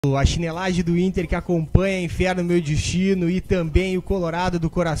A chinelagem do Inter que acompanha Inferno Meu Destino e também o Colorado do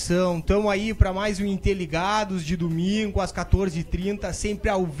Coração. Estamos aí para mais um INTERligados de domingo às 14h30, sempre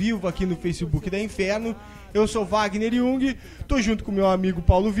ao vivo aqui no Facebook da Inferno. Eu sou Wagner Jung, tô junto com meu amigo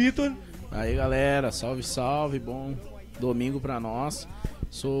Paulo Vitor. Aí galera, salve, salve, bom domingo para nós.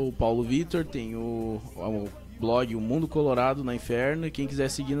 Sou o Paulo Vitor, tenho o blog O Mundo Colorado na Inferno e quem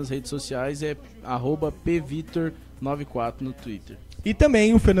quiser seguir nas redes sociais é @pvitor94 no Twitter. E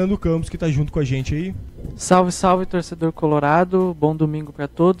também o Fernando Campos, que tá junto com a gente aí. Salve, salve, torcedor colorado. Bom domingo para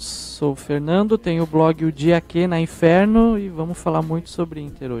todos. Sou o Fernando, tenho o blog O Dia Que na Inferno e vamos falar muito sobre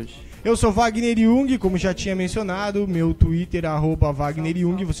Inter hoje. Eu sou Wagner Jung, como já tinha mencionado, meu Twitter é @Wagner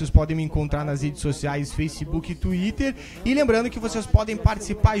Jung, vocês podem me encontrar nas redes sociais, Facebook e Twitter, e lembrando que vocês podem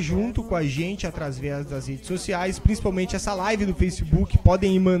participar junto com a gente através das redes sociais, principalmente essa live do Facebook,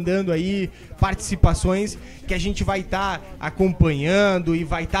 podem ir mandando aí participações que a gente vai estar acompanhando e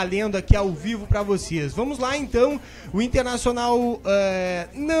vai estar lendo aqui ao vivo para vocês. Vamos lá então, o Internacional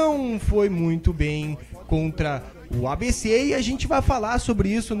não foi muito bem contra o ABC e a gente vai falar sobre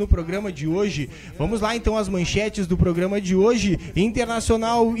isso no programa de hoje. Vamos lá então as manchetes do programa de hoje.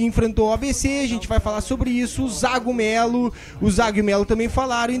 Internacional enfrentou o ABC, a gente vai falar sobre isso. O Zago e Melo também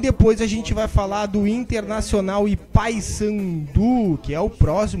falaram e depois a gente vai falar do Internacional e Paysandu, que é o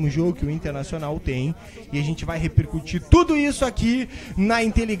próximo jogo que o Internacional tem, e a gente vai repercutir tudo isso aqui na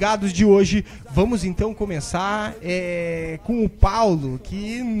INTERligados de hoje. Vamos então começar com o Paulo,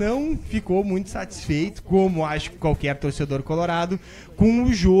 que não ficou muito satisfeito, como acho que qualquer torcedor colorado, com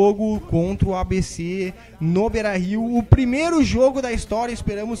o jogo contra o ABC no Beira-Rio. O primeiro jogo da história,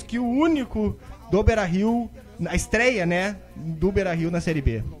 esperamos que o único do Beira-Rio, na estreia, né, do Beira-Rio na Série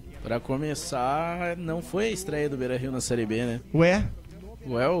B. Pra começar, não foi a estreia do Beira-Rio na Série B, né? Ué,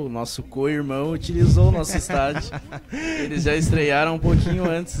 o nosso co-irmão utilizou o nosso estádio. Eles já estrearam um pouquinho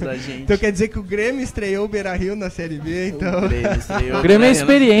antes da gente. Então quer dizer que o Grêmio estreou o Beira-Rio na Série B, então... O Grêmio é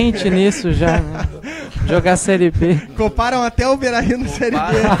experiente nisso já, né? Jogar Série B. Coparam até o Beira-Rio na Série B.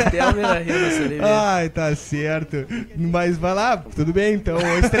 Até o Beira-Rio na Série B. Ai, tá certo. Mas vai lá, tudo bem então.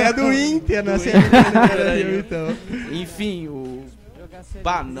 A estreia do Inter na Série B no Beira-Rio, então. Enfim,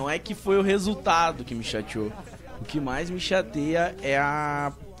 não é que foi o resultado que me chateou. O que mais me chateia é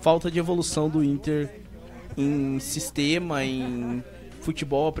a falta de evolução do Inter em sistema, em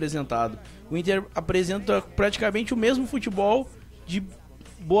futebol apresentado. O Inter apresenta praticamente o mesmo futebol de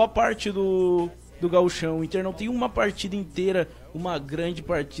boa parte do gauchão. O Inter não tem uma partida inteira, uma grande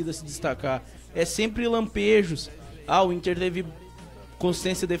partida a se destacar. É sempre lampejos. O Inter teve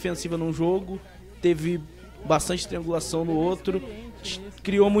consistência defensiva num jogo, teve bastante triangulação no outro,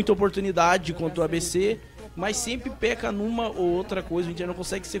 criou muita oportunidade contra o ABC, mas sempre peca numa ou outra coisa. O Inter não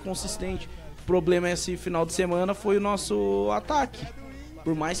consegue ser consistente. O problema esse final de semana foi o nosso ataque.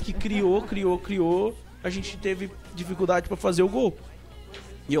 Por mais que criou, a gente teve dificuldade para fazer o gol.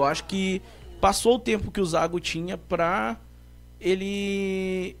 E eu acho que passou o tempo que o Zago tinha para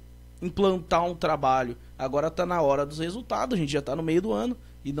ele implantar um trabalho. Agora tá na hora dos resultados, a gente já tá no meio do ano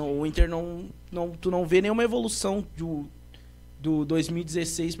e o Inter tu não vê nenhuma evolução do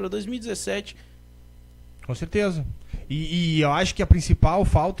 2016 para 2017. Com certeza. E eu acho que a principal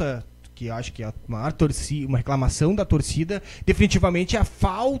falta, que eu acho que é a maior uma reclamação da torcida, definitivamente é a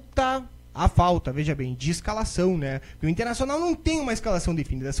falta, veja bem, de escalação, né? Porque o Internacional não tem uma escalação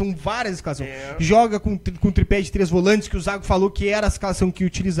definida, são várias escalações. Joga com tripé de 3 volantes, que o Zago falou que era a escalação que ia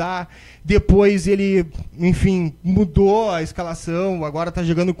utilizar. Depois ele, enfim, mudou a escalação, agora tá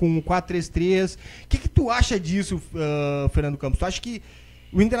jogando com 4-3-3. O que tu acha disso, Fernando Campos? Tu acha que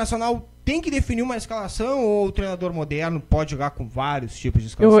o Internacional tem que definir uma escalação ou o treinador moderno pode jogar com vários tipos de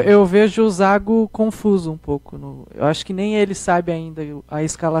escalação? Eu vejo o Zago confuso um pouco. Eu acho que nem ele sabe ainda a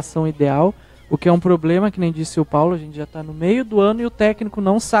escalação ideal, o que é um problema, que nem disse o Paulo, a gente já está no meio do ano e o técnico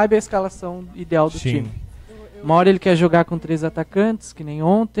não sabe a escalação ideal do time. Uma hora ele quer jogar com 3 atacantes, que nem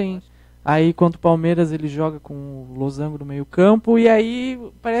ontem, aí contra o Palmeiras ele joga com o Losango no meio campo, e aí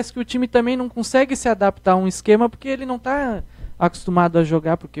parece que o time também não consegue se adaptar a um esquema, porque ele não está acostumado a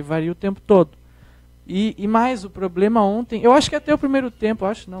jogar, porque varia o tempo todo. E mais, o problema ontem, eu acho que até o primeiro tempo,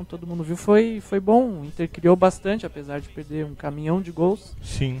 todo mundo viu, foi bom. O Inter criou bastante, apesar de perder um caminhão de gols.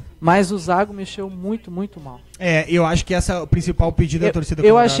 Sim. Mas o Zago mexeu muito, muito mal. Eu acho que essa é o principal pedido da torcida.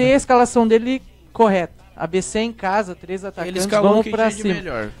 Eu achei a escalação dele correta. ABC em casa, 3 atacantes, vamos pra cima.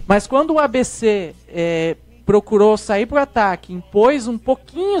 Melhor. Mas quando o ABC procurou sair pro ataque, impôs um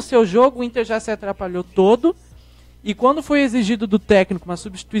pouquinho o seu jogo, o Inter já se atrapalhou todo. E quando foi exigido do técnico uma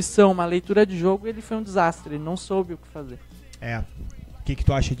substituição, uma leitura de jogo, ele foi um desastre, ele não soube o que fazer. O que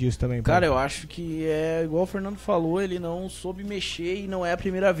tu acha disso também, Paulo? Cara, eu acho que é igual o Fernando falou, ele não soube mexer e não é a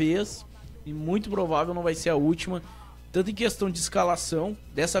primeira vez. E muito provável não vai ser a última. Tanto em questão de escalação,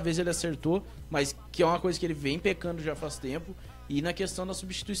 dessa vez ele acertou, mas que é uma coisa que ele vem pecando já faz tempo. E na questão da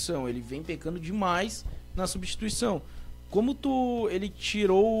substituição, ele vem pecando demais na substituição. Como ele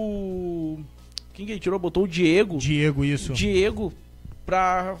tirou... Quem que ele tirou? Botou o Diego. Isso. Diego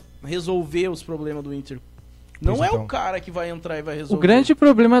pra resolver os problemas do Inter. Não Pois é então. o cara que vai entrar e vai resolver. O grande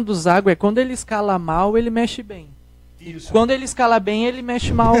problema do Zago é quando ele escala mal, ele mexe bem. Isso. Quando ele escala bem, ele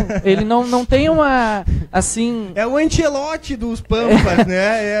mexe mal. Ele não tem uma, assim... É o Ancelotti dos Pampas,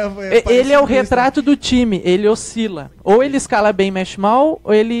 né? Ele é o parecido retrato do time, ele oscila. Ou ele escala bem e mexe mal,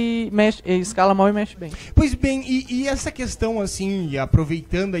 ou ele escala mal e mexe bem. Pois bem, e essa questão, assim,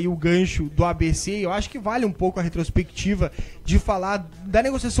 aproveitando aí o gancho do ABC, eu acho que vale um pouco a retrospectiva de falar da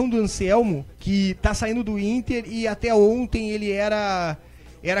negociação do Anselmo, que tá saindo do Inter e até ontem ele era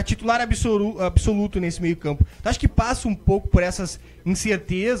titular absoluto nesse meio campo. Tu acha que passa um pouco por essas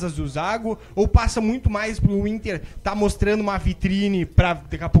incertezas do Zago, ou passa muito mais pro Inter tá mostrando uma vitrine pra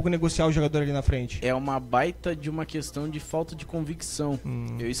daqui a pouco negociar o jogador ali na frente? É uma baita de uma questão de falta de convicção.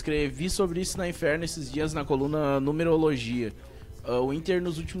 Eu escrevi sobre isso na Inferno esses dias na coluna Numerologia. O Inter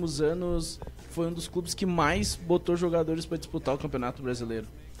nos últimos anos foi um dos clubes que mais botou jogadores para disputar o Campeonato Brasileiro.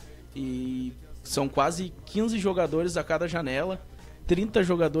 E são quase 15 jogadores a cada janela, 30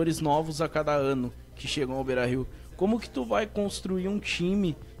 jogadores novos a cada ano que chegam ao Beira-Rio. Como que tu vai construir um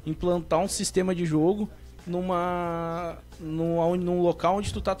time, implantar um sistema de jogo num local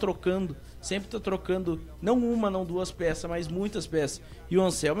onde tu tá trocando? Sempre tá trocando, não uma, não duas peças, mas muitas peças. E o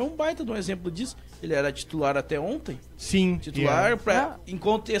Anselmo é um baita de um exemplo disso. Ele era titular até ontem. Sim. Titular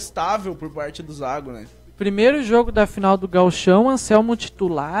incontestável por parte do Zago, né? Primeiro jogo da final do Gauchão, Anselmo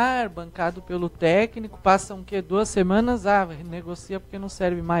titular, bancado pelo técnico, passam 2 semanas, negocia porque não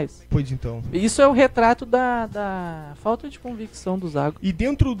serve mais. Pois então. Isso é o retrato da falta de convicção do Zago. E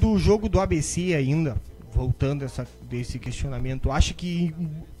dentro do jogo do ABC ainda, voltando desse questionamento, acho que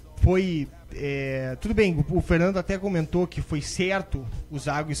foi... tudo bem, o Fernando até comentou que foi certo o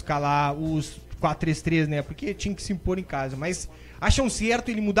Zago escalar os 4-3-3, né? Porque tinha que se impor em casa, mas... Acham certo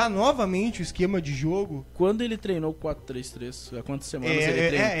ele mudar novamente o esquema de jogo? Quando ele treinou 4-3-3? Há quantas semanas ele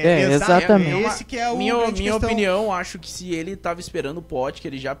treinou? Exatamente. Esse que é o minha opinião, acho que se ele tava esperando o Pote, que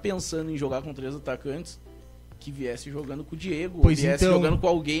ele já pensando em jogar com 3 atacantes, que viesse jogando com o Diego, pois viesse então, jogando com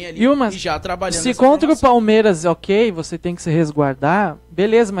alguém ali e já trabalhando. Se contra formação. O Palmeiras, ok, você tem que se resguardar,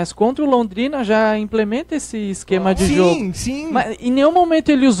 beleza, mas contra o Londrina já implementa esse esquema de jogo. Sim. Mas em nenhum momento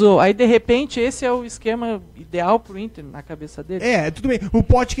ele usou. Aí de repente esse é o esquema ideal pro Inter na cabeça dele. Tudo bem. O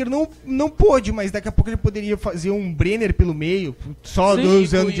Potker não pôde, mas daqui a pouco ele poderia fazer um Brenner pelo meio, só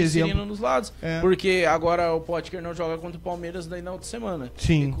usando de exemplo. Nos lados, porque agora o Potker não joga contra o Palmeiras daí na outra semana.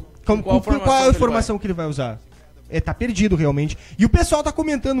 Sim. Qual é a formação que ele vai usar? Tá perdido realmente. E o pessoal tá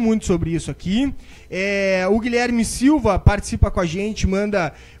comentando muito sobre isso aqui. O Guilherme Silva participa com a gente,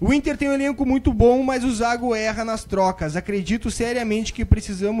 manda: o Inter tem um elenco muito bom, mas o Zago erra nas trocas. Acredito seriamente que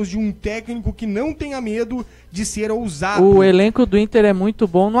precisamos de um técnico que não tenha medo de ser ousado. O elenco do Inter é muito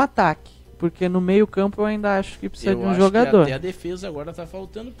bom no ataque, porque no meio campo eu ainda acho que precisa de um jogador. Até a defesa agora tá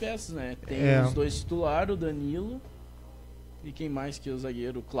faltando peças, né? Tem os 2 titulares, o Danilo e quem mais que é o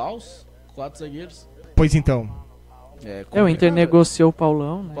zagueiro? O Klaus? 4 zagueiros. Pois então. O Inter negociou o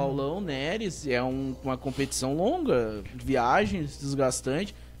Paulão, né? Paulão, Neres, uma competição longa, viagens,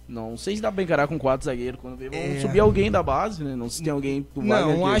 desgastante. Não sei se dá pra encarar com 4 zagueiros. Quando vem, vão subir alguém da base, né? Não sei se tem alguém...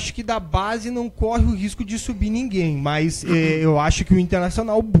 Não, acho que da base não corre o risco de subir ninguém, mas eu acho que o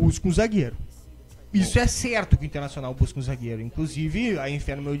Internacional busca um zagueiro. Isso é certo que o Internacional busca um zagueiro. Inclusive, a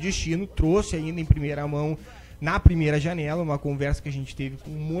Inferno Meu Destino trouxe ainda em primeira mão, na primeira janela, uma conversa que a gente teve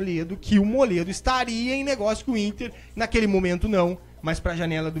com o Moledo, que o Moledo estaria em negócio com o Inter, naquele momento não, mas para a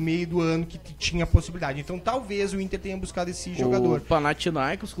janela do meio do ano que tinha possibilidade. Então talvez o Inter tenha buscado esse jogador. O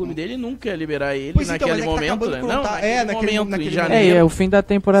Panathinaikos, o clube dele nunca ia liberar ele naquele momento, né? Não, naquele momento, em janeiro. É o fim da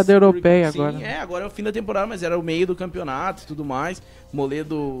temporada europeia agora. Sim, agora é o fim da temporada, mas era o meio do campeonato e tudo mais.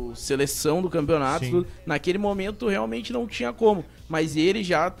 Moledo, seleção do campeonato, tudo. Naquele momento realmente não tinha como. Mas ele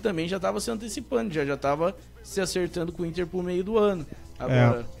também já estava se antecipando, já estava se acertando com o Inter por meio do ano.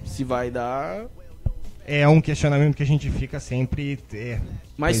 Agora, se vai dar... É um questionamento que a gente fica sempre...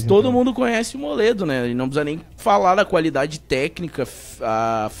 Mas todo mundo conhece o Moledo, né? E não precisa nem falar da qualidade técnica,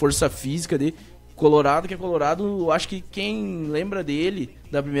 a força física dele. Colorado, que é Colorado, acho que quem lembra dele,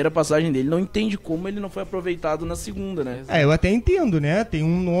 da primeira passagem dele, não entende como ele não foi aproveitado na segunda, né? Eu até entendo, né? Tem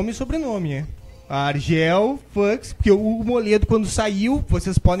um nome e sobrenome, né? Argel, Fux, porque o Moledo, quando saiu,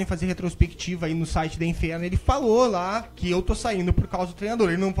 vocês podem fazer retrospectiva aí no site da Inferno, ele falou lá que eu tô saindo por causa do treinador.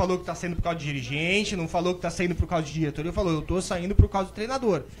 Ele não falou que tá saindo por causa de dirigente, não falou que tá saindo por causa de diretor, ele falou, eu tô saindo por causa do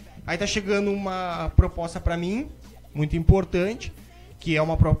treinador. Aí tá chegando uma proposta pra mim, muito importante, que é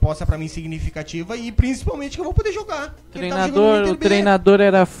uma proposta pra mim significativa e principalmente que eu vou poder jogar. O treinador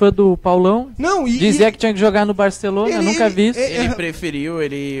era fã do Paulão? Não, dizia que tinha que jogar no Barcelona, nunca vi isso. Ele preferiu,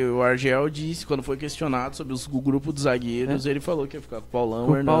 o Argel disse, quando foi questionado sobre o grupo dos zagueiros, ele falou que ia ficar com o Paulão,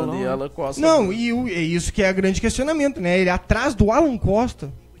 o Hernando e Alan Costa. Não, é isso que é grande questionamento, né? Ele atrás do Alan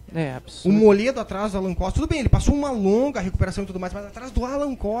Costa. É absurdo. O Moledo atrás do Alan Costa, tudo bem, ele passou uma longa recuperação e tudo mais, mas atrás do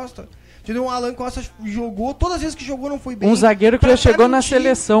Alan Costa. Entendeu? O Alan Costa jogou, todas as vezes que jogou não foi bem. Um zagueiro que já chegou na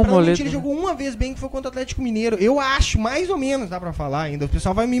seleção, Moledo. Ele jogou uma vez bem, que foi contra o Atlético Mineiro. Eu acho, mais ou menos, dá pra falar ainda. O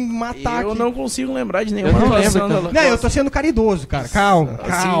pessoal vai me matar Eu aqui. não consigo lembrar de nenhuma atuação do Alan Não, Costa. eu tô sendo caridoso, cara. Calma.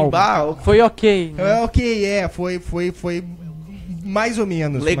 Foi ok. Né? É ok, foi mais ou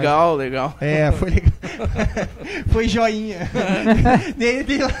menos. Legal. Foi legal. Foi joinha.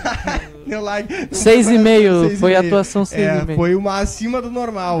 Deu like. 6,5, foi a atuação 6,5. Foi uma acima do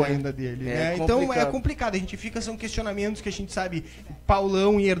normal ainda dele. Né? Então complicado. é complicado. A gente são questionamentos que a gente sabe.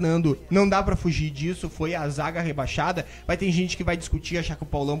 Paulão e Hernando, não dá pra fugir disso. Foi a zaga rebaixada. Vai ter gente que vai discutir, achar que o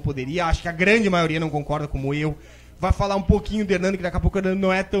Paulão poderia. Acho que a grande maioria não concorda como eu. Vai falar um pouquinho do Hernando, que daqui a pouco o Hernando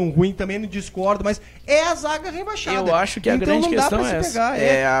não é tão ruim, também não discordo, mas é a zaga rebaixada. Eu acho que a então, grande não dá questão pra se é essa. pegar,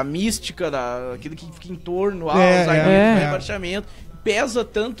 É a mística, aquilo que fica em torno ao zagueiro do rebaixamento. Pesa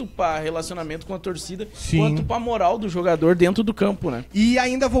tanto para relacionamento com a torcida, quanto para a moral do jogador dentro do campo, né? E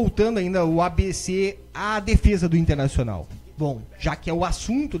ainda voltando o ABC, a defesa do Internacional. Bom, já que é o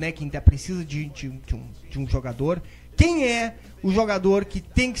assunto, né, que ainda precisa de um jogador, quem é o jogador que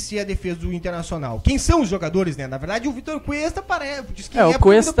tem que ser a defesa do Internacional? Quem são os jogadores, né? Na verdade, o Vitor Cuesta diz que o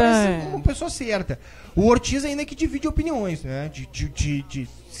Cuesta parece uma pessoa certa. O Ortiz ainda que divide opiniões, né? De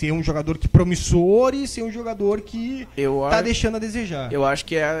ser um jogador que promissor e ser um jogador que tá deixando a desejar. Eu acho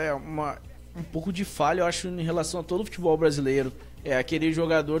que é um pouco de falha, eu acho, em relação a todo o futebol brasileiro. É aquele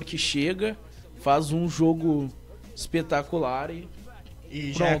jogador que chega, faz um jogo espetacular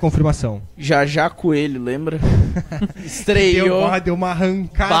e já é a confirmação. Já Coelho, lembra? Estreou. Deu uma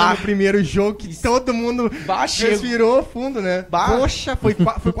arrancada no primeiro jogo que todo mundo respirou fundo, né? Poxa, foi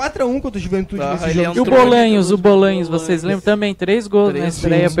 4-1 contra o Juventude nesse jogo. E o Bolanhos, vocês lembram também? 3 gols na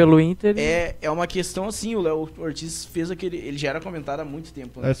estreia pelo Inter. É uma questão assim, o Léo Ortiz fez aquele... Ele já era comentado há muito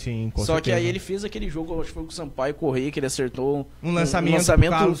tempo, né? Sim, com Só certeza. que aí ele fez aquele jogo, acho que foi com o Sampaio Correia, que ele acertou um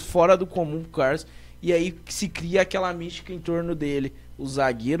lançamento fora do comum pro Carlos. E aí se cria aquela mística em torno dele. O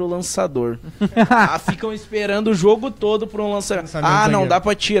zagueiro lançador. Ficam esperando o jogo todo para um lançamento. Não dá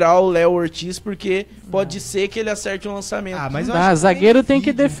para tirar o Léo Ortiz porque pode ser que ele acerte um lançamento. Mas eu acho zagueiro tem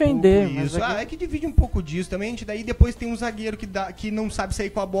que defender. É que divide um pouco disso também. Daí depois tem um zagueiro que não sabe sair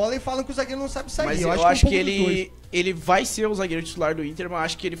com a bola e falam que o zagueiro não sabe sair. Mas eu acho que ele vai ser o zagueiro titular do Inter, mas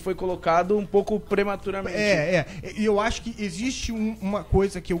acho que ele foi colocado um pouco prematuramente. Eu acho que existe uma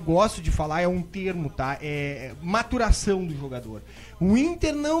coisa que eu gosto de falar, é um termo, tá? É maturação do jogador. O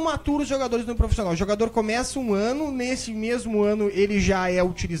Inter não matura os jogadores no profissional. O jogador começa um ano, nesse mesmo ano ele já é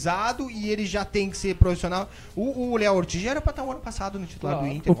utilizado e ele já tem que ser profissional. O Léo Ortiz já era pra estar o ano passado no titular do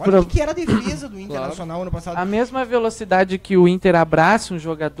Inter. Olha o que era a defesa do Internacional ano passado. A mesma velocidade que o Inter abraça um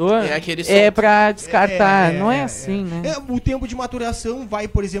jogador é pra descartar. Não é assim, né? O tempo de maturação vai,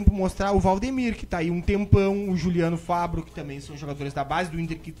 por exemplo, mostrar o Valdemir, que tá aí um tempão, o Juliano Fabro, que também são jogadores da base do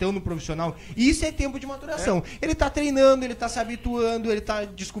Inter, que estão no profissional. Isso é tempo de maturação. Ele tá treinando, ele tá se habituando, ele tá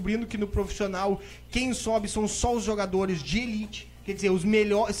descobrindo que no profissional quem sobe são só os jogadores de elite. Quer dizer, os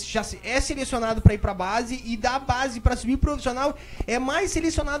melhores já é selecionado para ir para base e da base para subir profissional é mais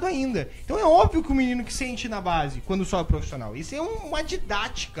selecionado ainda. Então é óbvio que o menino que sente na base quando sobe profissional. Isso é uma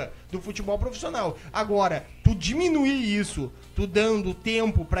didática do futebol profissional. Agora, tu diminuir isso, tu dando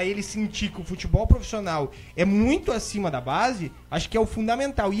tempo para ele sentir que o futebol profissional é muito acima da base, acho que é o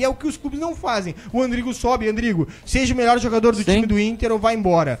fundamental. E é o que os clubes não fazem. O Andrigo sobe, Andrigo, seja o melhor jogador do time do Inter ou vai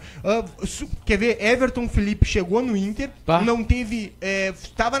embora. Quer ver? Everton Felipe chegou no Inter, não teve...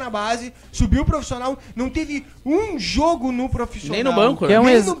 estava na base, subiu profissional, não teve um jogo no profissional. Nem no banco. Que é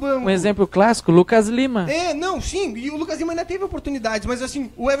um exemplo clássico, Lucas Lima. Sim, e o Lucas Lima ainda teve oportunidades, mas assim,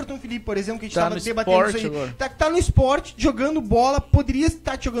 o Everton Felipe, por exemplo, que a gente estava debatendo isso aí, tá no esporte, jogando bola, poderia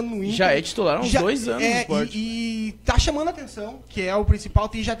estar jogando no Inter. Já é titular há uns 2 anos no esporte. E tá chamando a atenção, que é o principal,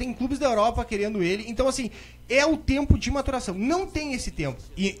 já tem clubes da Europa querendo ele, então assim, é o tempo de maturação, não tem esse tempo.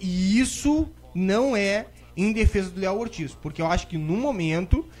 E isso não é em defesa do Léo Ortiz, porque eu acho que no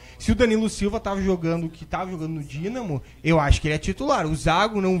momento, se o Danilo Silva tava jogando o que tava jogando no Dínamo, eu acho que ele é titular. O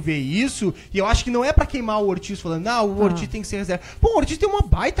Zago não vê isso, e eu acho que não é pra queimar o Ortiz falando, não, o Ortiz tem que ser reserva. Pô, o Ortiz tem uma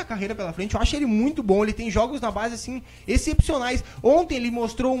baita carreira pela frente, eu acho ele muito bom, ele tem jogos na base, assim, excepcionais. Ontem ele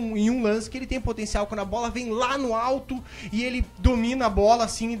mostrou em um lance que ele tem potencial, quando a bola vem lá no alto, e ele domina a bola,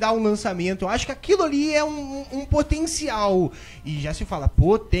 assim, e dá um lançamento. Eu acho que aquilo ali é um potencial, e já se fala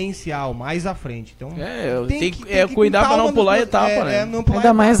potencial, mais à frente. Então, tem que cuidar pra não pular a etapa, né?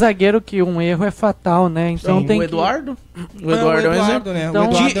 Ainda mais zagueiro que um erro é fatal, né? Então sim, tem o Eduardo? O Eduardo é um exemplo. Né?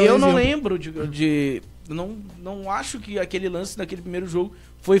 Então, Eu não lembro de não acho que aquele lance naquele primeiro jogo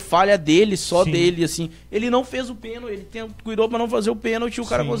foi falha dele, só dele, assim. Ele não fez o pênalti, ele cuidou pra não fazer o pênalti e o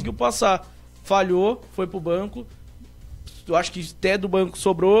cara conseguiu passar. Falhou, foi pro banco. Eu acho que até do banco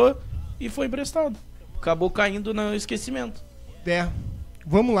sobrou e foi emprestado. Acabou caindo no esquecimento.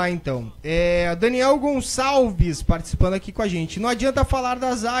 Vamos lá então. Daniel Gonçalves participando aqui com a gente. Não adianta falar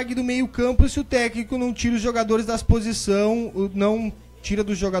da zaga e do meio campo se o técnico não tira os jogadores das posições, não tira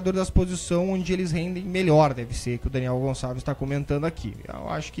dos jogadores das posições onde eles rendem melhor, deve ser, que o Daniel Gonçalves está comentando aqui. Eu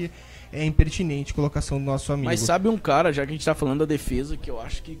acho que é impertinente a colocação do nosso amigo. Mas sabe um cara, já que a gente tá falando da defesa, que eu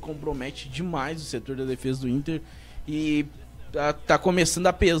acho que compromete demais o setor da defesa do Inter e tá começando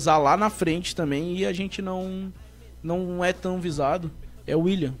a pesar lá na frente também e a gente não é tão visado. É o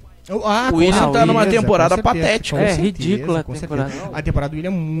William. O William tá numa temporada patética. É ridícula a temporada. A temporada do William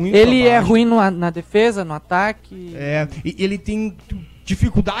é muito Ele é ruim na defesa, no ataque. E ele tem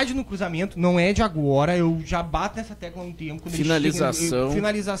dificuldade no cruzamento, não é de agora, eu já bato nessa tecla há um tempo. Finalização.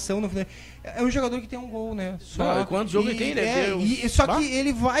 Finalização. É um jogador que tem um gol, né? Quantos jogos ele tem? Só que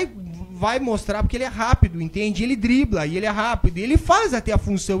ele vai mostrar, porque ele é rápido, entende? Ele dribla, e ele é rápido, e ele faz até a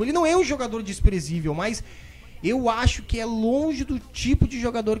função. Ele não é um jogador desprezível, mas eu acho que é longe do tipo de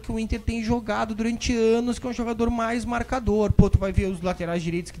jogador que o Inter tem jogado durante anos, que é um jogador mais marcador. Pô, tu vai ver os laterais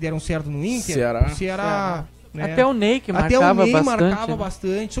direitos que deram certo no Inter. Ceará. Né? Até o Ney que marcava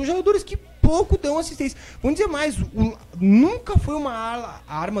bastante. São jogadores que pouco dão assistência. Vamos dizer mais, nunca foi uma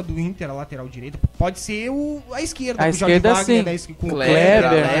arma do Inter a lateral direita. Pode ser a esquerda. A esquerda sim. Com o Kleber,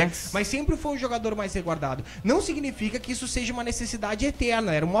 Alex. Mas sempre foi um jogador mais resguardado. Não significa que isso seja uma necessidade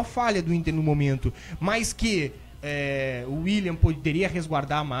eterna. Era uma falha do Inter no momento. Mas que o William poderia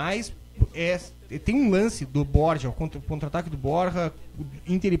resguardar mais. Tem um lance do Borja, o contra-ataque do Borja,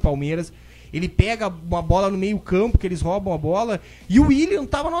 Inter e Palmeiras. Ele pega uma bola no meio campo, que eles roubam a bola, e o William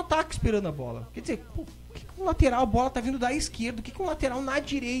tava no ataque esperando a bola. Quer dizer, por que um lateral, a bola tá vindo da esquerda, por que um lateral na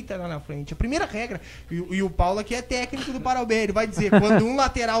direita lá na frente? A primeira regra, e o Paulo aqui é técnico do Parabéns, ele vai dizer, quando um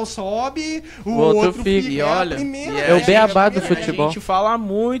lateral sobe, o outro fica. E olha, é o beabá do futebol. A gente fala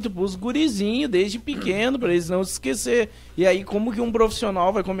muito pros gurizinhos desde pequeno, pra eles não se esquecer. E aí, como que um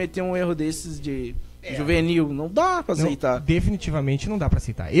profissional vai cometer um erro desses de juvenil? Não dá pra aceitar. Não, definitivamente não dá pra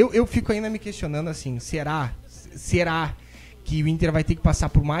aceitar. Eu fico ainda me questionando assim, será que o Inter vai ter que passar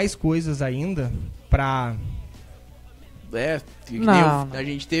por mais coisas ainda pra... A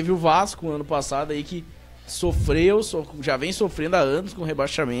gente teve o Vasco ano passado aí que já vem sofrendo há anos com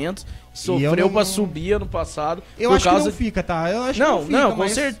rebaixamentos, sofreu pra subir ano passado. Eu acho que não fica, tá? Eu acho que não fica, com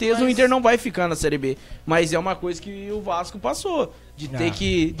certeza o Inter não vai ficar na Série B, mas é uma coisa que o Vasco passou, de ter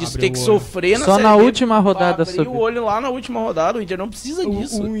que sofrer na Só Série na B, última rodada abrir o olho lá na última rodada. O Inter não precisa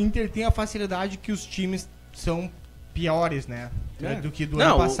disso. O Inter tem a facilidade que os times são piores, né? Do que do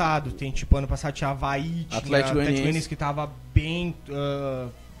ano passado. Tem tipo, ano passado tinha Avaí, tinha Atlético Goianiense que tava bem...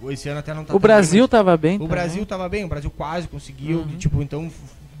 esse ano até não tá. O Brasil tava bem. O Brasil tava bem, o Brasil quase conseguiu. Tipo, então,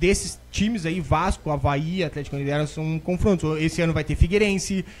 desses times aí, Vasco, Avaí, Atlético Goianiense, são confrontos. Esse ano vai ter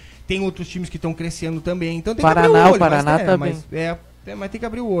Figueirense, tem outros times que estão crescendo também. Então tem que abrir o olho. O Paraná também. Mas tem que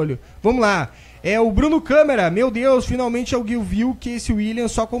abrir o olho. Vamos lá. O Bruno Câmara, meu Deus, finalmente alguém viu que esse William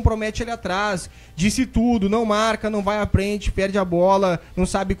só compromete ele atrás. Disse tudo, não marca, não vai à frente, perde a bola, não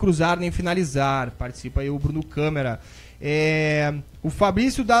sabe cruzar nem finalizar. Participa aí o Bruno Câmara. O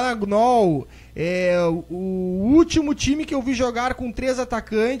Fabrício Danagnol, o último time que eu vi jogar com 3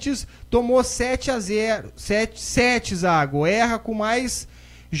 atacantes tomou 7-0. 7, Zago. Erra com mais,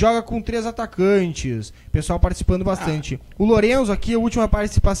 joga com 3 atacantes. Pessoal participando bastante. O Lorenzo aqui, a última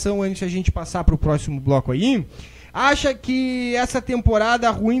participação antes de a gente passar para o próximo bloco aí. Acha que essa temporada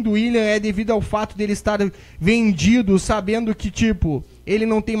ruim do William é devido ao fato dele estar vendido, sabendo que, tipo, ele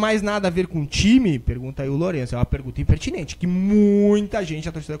não tem mais nada a ver com o time? Pergunta aí o Lourenço. É uma pergunta impertinente, que muita gente,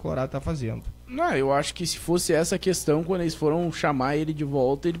 a torcida colorada, tá fazendo. Não, eu acho que se fosse essa questão, quando eles foram chamar ele de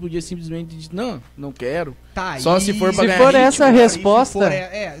volta, ele podia simplesmente dizer, não quero. Tá, só se for pra ganhar ritmo, essa resposta,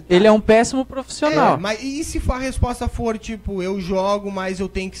 ele é um péssimo profissional. Mas e se a resposta for, tipo, eu jogo, mas eu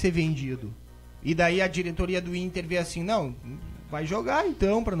tenho que ser vendido? E daí a diretoria do Inter vê assim, não, vai jogar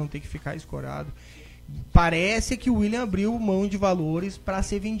então, pra não ter que ficar escorado. Parece que o William abriu mão de valores pra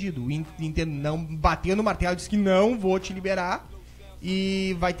ser vendido. O Inter não bateu no martelo, disse que não vou te liberar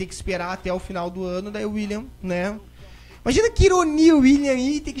e vai ter que esperar até o final do ano. Daí o William, né? Imagina que ironia o William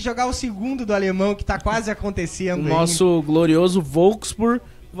aí ter que jogar o segundo do alemão, que tá quase acontecendo. O nosso glorioso Wolfsburg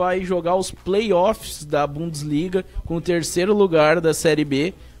vai jogar os playoffs da Bundesliga com o terceiro lugar da Série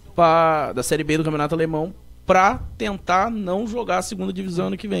B, da Série B do Campeonato Alemão, pra tentar não jogar a segunda divisão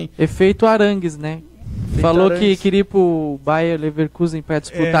ano que vem. Efeito Arangues, né? Falou que queria ir pro Bayer Leverkusen pra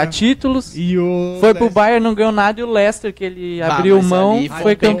disputar títulos. E foi pro Bayern, não ganhou nada, e o Leicester, que ele abriu mão,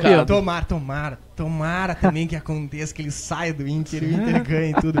 foi campeão. Tomara também que aconteça, que ele saia do Inter e o Inter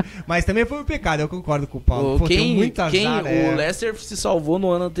ganhe tudo. Mas também foi um pecado, eu concordo com o Paulo. O Leicester se salvou no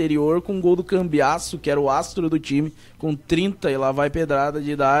ano anterior com um gol do Cambiasso, que era o astro do time, com 30 e lá vai pedrada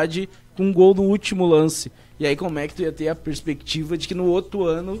de idade, com um gol no último lance. E aí como é que tu ia ter a perspectiva de que no outro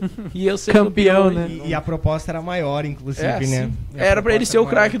ano ia ser campeão, né? E a proposta era maior, inclusive, né? Era pra ele ser o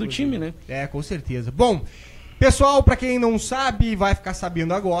craque do time, né? É, com certeza. Bom, pessoal, pra quem não sabe, vai ficar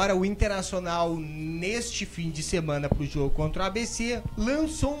sabendo agora, o Internacional, neste fim de semana pro jogo contra o ABC,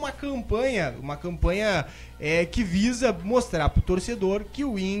 lançou uma campanha que visa mostrar pro torcedor que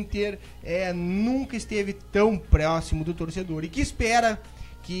o Inter nunca esteve tão próximo do torcedor e que espera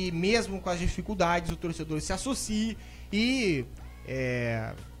que mesmo com as dificuldades o torcedor se associe e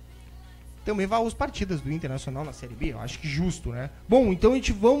também vá às partidas do Internacional na Série B. Eu acho que justo, né? Bom, então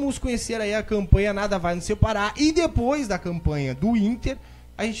vamos conhecer aí a campanha Nada Vai Nos Separar, e depois da campanha do Inter,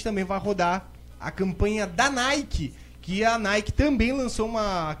 a gente também vai rodar a campanha da Nike, que a Nike também lançou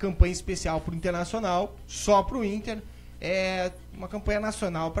uma campanha especial pro Internacional, só pro Inter, uma campanha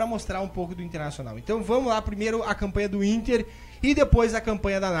nacional para mostrar um pouco do Internacional. Então vamos lá, primeiro a campanha do Inter e depois a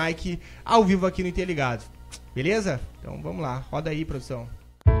campanha da Nike ao vivo aqui no INTERligados. Beleza? Então vamos lá, roda aí, produção.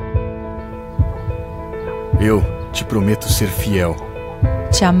 Eu te prometo ser fiel,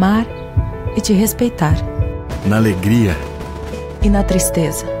 te amar e te respeitar, na alegria e na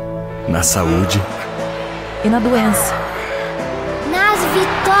tristeza, na saúde e na doença, nas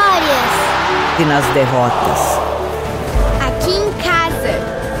vitórias e nas derrotas, aqui em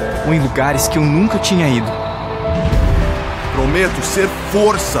casa ou em lugares que eu nunca tinha ido. Prometo ser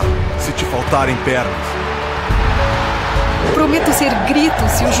força se te faltarem pernas. Prometo ser grito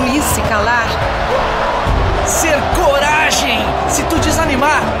se o juiz se calar. Ser coragem se tu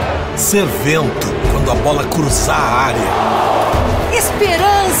desanimar. Ser vento quando a bola cruzar a área.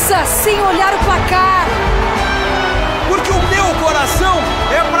 Esperança sem olhar o placar. Porque o meu coração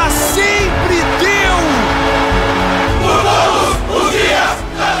é pra sempre teu. Por todos os dias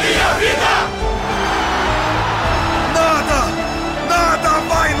da minha vida. Nada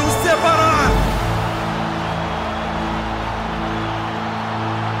vai nos separar.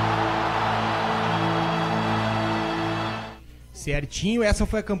 Certinho, essa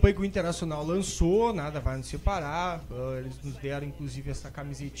foi a campanha que o Internacional lançou, Nada Vai Nos Separar. Eles nos deram inclusive essa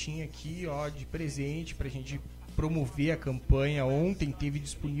camisetinha aqui, ó, de presente pra gente promover a campanha. Ontem teve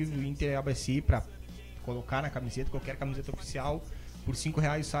disponível o Inter ABC pra colocar na camiseta, qualquer camiseta oficial, por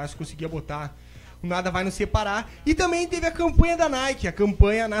R$5 só você conseguia botar o Nada Vai Nos Separar. E também teve a campanha da Nike, a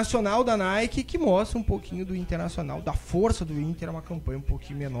campanha nacional da Nike, que mostra um pouquinho do Internacional, da força do Inter. É uma campanha um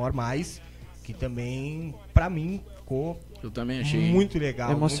pouquinho menor, mas que também, pra mim, ficou eu também achei muito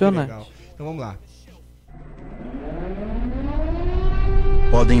legal. Emocionante. Muito legal. Então vamos lá.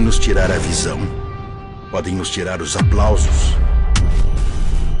 Podem nos tirar a visão, podem nos tirar os aplausos,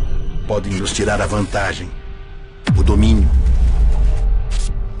 podem nos tirar a vantagem, o domínio,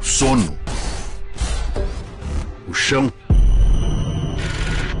 o sono, o chão.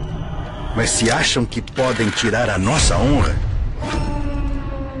 Mas se acham que podem tirar a nossa honra,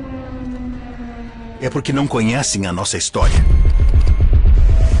 é porque não conhecem a nossa história.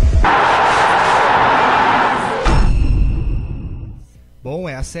 Bom,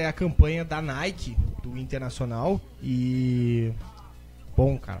 essa é a campanha da Nike, do Internacional. E...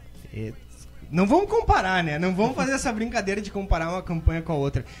 bom, cara, não vamos comparar, né? Não vamos fazer essa brincadeira de comparar uma campanha com a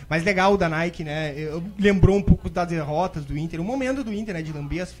outra. Mas legal o da Nike, né? Lembrou um pouco das derrotas do Inter. O momento do Inter, né? De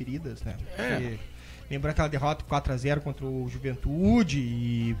lamber as feridas, né? Lembrou aquela derrota 4-0 contra o Juventude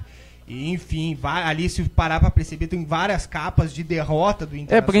e enfim, ali se parar pra perceber, tem várias capas de derrota do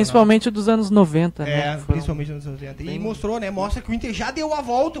Internacional. Principalmente dos anos 90, né? Principalmente dos anos 90. E mostrou, né? Mostra que o Inter já deu a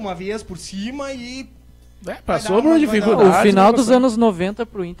volta uma vez por cima e Passou por dificuldade. O final dos anos 90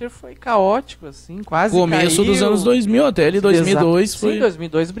 pro Inter foi caótico, assim, quase começo caiu. Dos anos 2000 até ele 2002 foi... Sim,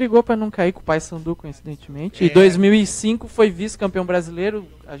 2002 brigou pra não cair com o Paysandu, coincidentemente. E 2005 foi vice-campeão brasileiro,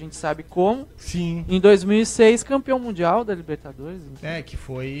 a gente sabe como. Sim. Em 2006, campeão mundial da Libertadores. Que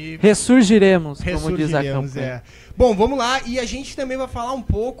foi... Ressurgiremos, como diz a campanha. Bom, vamos lá. E a gente também vai falar um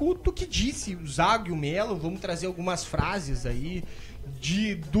pouco do que disse o Zago e o Melo. Vamos trazer algumas frases aí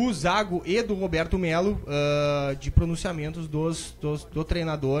do Zago e do Roberto Melo, de pronunciamentos do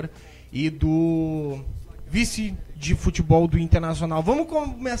treinador e do vice de futebol do Internacional. Vamos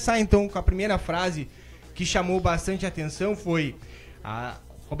começar então com a primeira frase que chamou bastante atenção, foi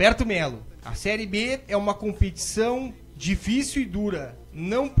Roberto Melo: a Série B é uma competição difícil e dura.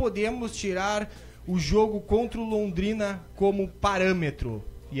 Não podemos tirar o jogo contra o Londrina como parâmetro.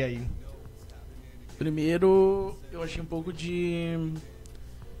 E aí? Primeiro, eu achei um pouco de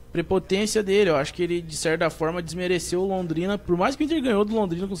prepotência dele. Eu acho que ele, de certa forma, desmereceu o Londrina. Por mais que o Inter ganhou do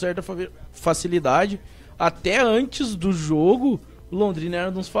Londrina com certa facilidade, até antes do jogo, o Londrina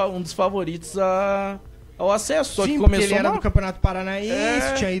era um dos favoritos ao acesso. Só Sim, que começou ele era mal. do Campeonato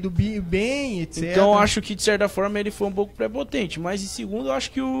Paranaense, tinha ido bem, etc. Então, eu acho que, de certa forma, ele foi um pouco prepotente. Mas, em segundo, eu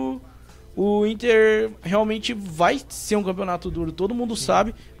acho que o Inter realmente vai ser um campeonato duro. Todo mundo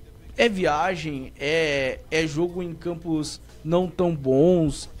sabe. É viagem, é jogo em campos não tão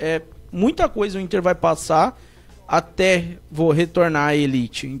bons, muita coisa o Inter vai passar até retornar à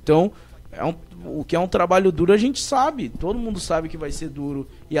elite. Então, o que é um trabalho duro a gente sabe, todo mundo sabe que vai ser duro.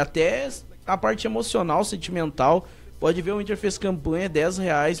 E até a parte emocional, sentimental, pode ver, o Inter fez campanha,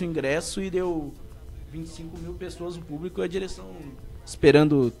 R$10 o ingresso e deu 25 mil pessoas no público e a direção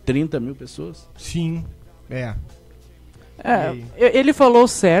esperando 30 mil pessoas. Sim, ele falou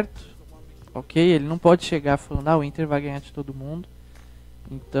certo, ok? Ele não pode chegar falando, o Inter vai ganhar de todo mundo.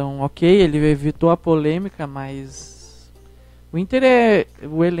 Então, ok, ele evitou a polêmica, mas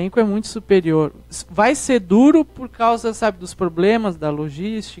o elenco é muito superior. Vai ser duro por causa, sabe, dos problemas da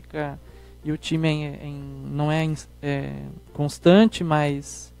logística, e o time não é constante,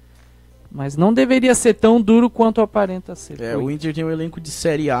 mas não deveria ser tão duro quanto aparenta ser. O Inter tem um elenco de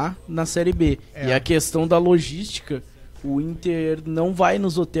Série A na Série B. E a questão da logística, o Inter não vai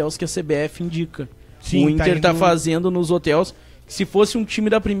nos hotéis que a CBF indica. Sim, o Inter tá fazendo nos hotéis. Se fosse um time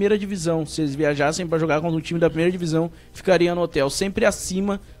da primeira divisão, se eles viajassem para jogar contra um time da primeira divisão, ficaria no hotel, sempre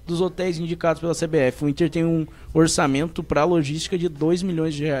acima dos hotéis indicados pela CBF. O Inter tem um orçamento para logística de R$2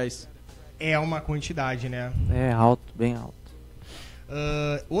 milhões. É uma quantidade, né? É alto, bem alto.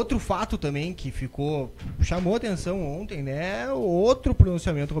 Outro fato também que chamou atenção ontem, né? Outro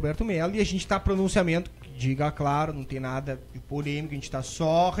pronunciamento do Roberto Melo, e a gente tá pronunciamento, diga claro, não tem nada de polêmico, a gente tá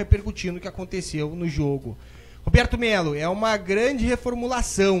só repercutindo o que aconteceu no jogo. Roberto Melo, é uma grande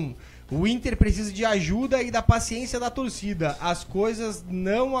reformulação. O Inter precisa de ajuda e da paciência da torcida. As coisas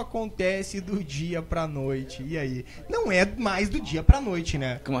não acontecem do dia pra noite. E aí? Não é mais do dia pra noite,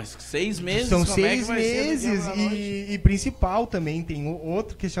 né? Mas 6 meses? São 6 meses e principal também, tem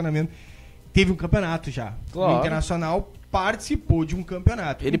outro questionamento. Teve um campeonato já. Claro. O Internacional participou de um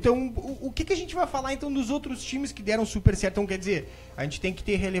campeonato. Então, o que a gente vai falar então dos outros times que deram super certo? Então, quer dizer, a gente tem que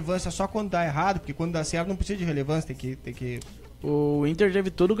ter relevância só quando dá errado, porque quando dá certo não precisa de relevância, tem que... O Inter teve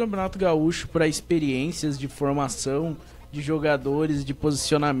todo o Campeonato Gaúcho para experiências de formação, de jogadores, de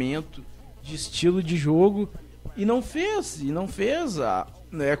posicionamento, de estilo de jogo, e não fez.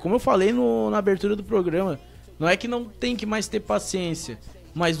 Como eu falei na abertura do programa, não é que não tem que mais ter paciência,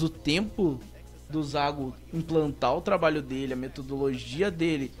 mas o tempo do Zago implantar o trabalho dele, a metodologia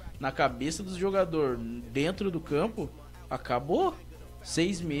dele na cabeça do jogador dentro do campo, acabou.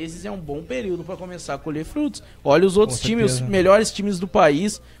 6 meses é um bom período para começar a colher frutos. Olha os outros times, os melhores times do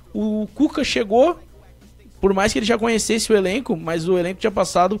país. O Cuca chegou, por mais que ele já conhecesse o elenco, mas o elenco tinha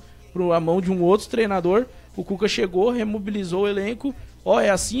passado por a mão de um outro treinador. O Cuca chegou, remobilizou o elenco. É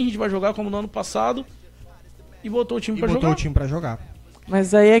assim, a gente vai jogar como no ano passado. E botou o time para jogar.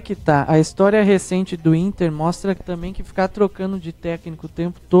 Mas aí é que tá. A história recente do Inter mostra também que ficar trocando de técnico o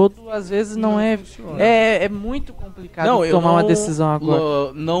tempo todo, às vezes não é muito complicado tomar uma decisão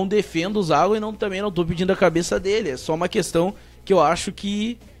agora. Não defendo o Zago e também não tô pedindo a cabeça dele. É só uma questão que eu acho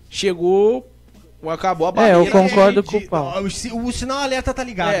que acabou a barreira. Eu concordo com o Paulo. O sinal alerta tá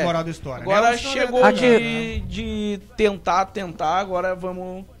ligado, moral da história. Agora chegou de tentar, agora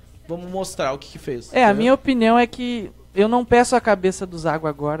vamos mostrar o que fez. A minha opinião é que eu não peço a cabeça do Zago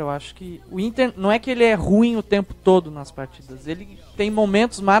agora. Eu acho que o Inter, não é que ele é ruim o tempo todo nas partidas. Ele tem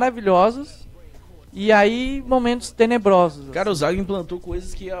momentos maravilhosos e aí momentos tenebrosos. Cara, o Zago implantou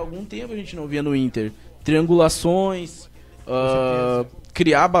coisas que há algum tempo a gente não via no Inter. Triangulações,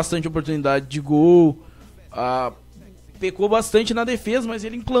 criar bastante oportunidade de gol. pecou bastante na defesa, mas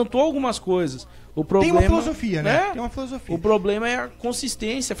ele implantou algumas coisas. O problema, tem uma filosofia, né? Tem uma filosofia. O problema é a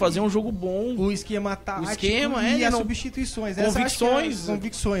consistência, fazer um jogo bom. O esquema tático e as substituições.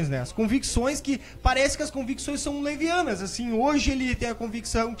 Convicções, né? As convicções que... Parece que as convicções são levianas, assim. Hoje ele tem a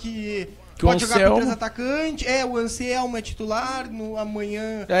convicção que pode jogar com 3 atacantes. O Anselmo é titular,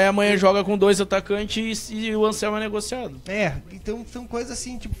 amanhã... Amanhã joga com 2 atacantes e o Anselmo é negociado. Então são coisas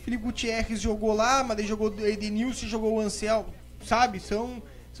assim, tipo, Felipe Gutierrez jogou lá, mas daí jogou o Edenilson, jogou o Anselmo, sabe? São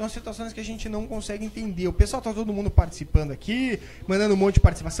situações que a gente não consegue entender. O pessoal tá todo mundo participando aqui, mandando um monte de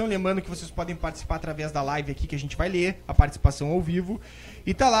participação. Lembrando que vocês podem participar através da live aqui, que a gente vai ler a participação ao vivo.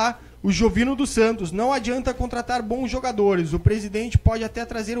 E tá lá o Jovino dos Santos. Não adianta contratar bons jogadores. O presidente pode até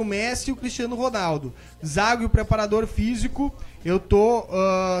trazer o Messi e o Cristiano Ronaldo. Zago e o preparador físico. Eu tô...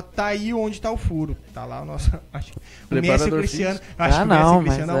 tá aí onde tá o furo. Tá lá o nosso... o Messi e o Cristiano... Acho que o Messi e o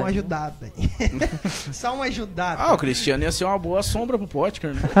Cristiano dá uma ajudada. Só uma ajudada. O Cristiano ia ser uma boa sombra pro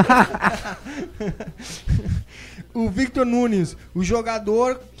Potker, né? O Victor Nunes, o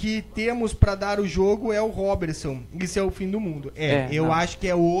jogador que temos pra dar o jogo é o Robertson. Isso é o fim do mundo. Eu acho que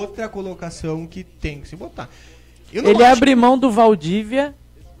é outra colocação que tem que se botar. Ele abre mão do Valdívia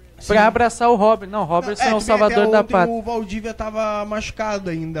pra abraçar o Robertson. Não, o Robertson é o salvador da pátria. O Valdívia tava machucado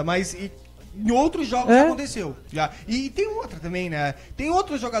ainda, mas... Em outros jogos aconteceu. Já. E tem outra também, né? Tem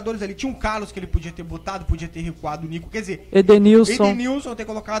outros jogadores ali. Tinha um Carlos que ele podia ter botado, podia ter recuado o Nico. Quer dizer, Edenilson ter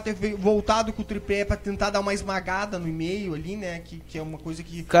colocado, ter voltado com o tripé pra tentar dar uma esmagada no meio ali, né? Que é uma coisa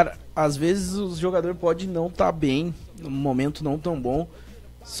que... Cara, às vezes os jogadores podem não estar bem, num momento não tão bom,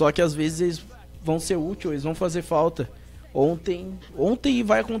 só que às vezes eles vão ser úteis, eles vão fazer falta. Ontem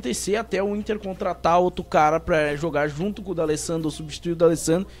vai acontecer até o Inter contratar outro cara pra jogar junto com o D'Alessandro ou substituir o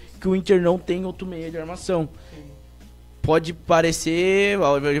D'Alessandro, que o Inter não tem outro meia de armação. Pode parecer...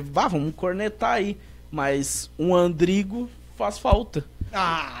 vamos cornetar aí, mas um Andrigo faz falta.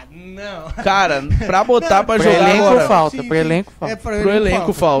 Não. Cara, pra botar pra jogar agora... Pro elenco falta. Pro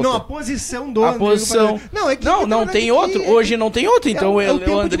elenco falta. Não, a posição do Andrigo... Não tem outro. Hoje não tem outro, então o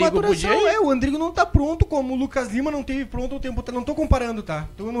Andrigo podia... O Andrigo não tá pronto como o Lucas Lima não teve pronto o tempo... Não tô comparando, tá?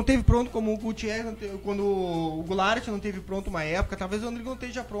 Então não teve pronto como o Gutierrez, quando o Goulart não teve pronto uma época. Talvez o Andrigo não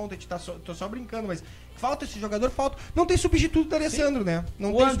esteja pronto, a gente tô só brincando, mas... Falta esse jogador, não tem substituto do D'Alessandro, né?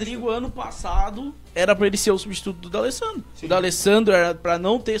 O Andrigo, ano passado, era pra ele ser o substituto do D'Alessandro. O D'Alessandro era pra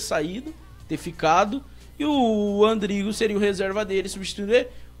não ter saído, ter ficado, e o Andrigo seria o reserva dele, substituindo ele.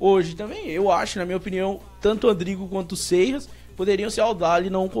 Hoje também, eu acho, na minha opinião, tanto o Andrigo quanto o Seiras poderiam ser ao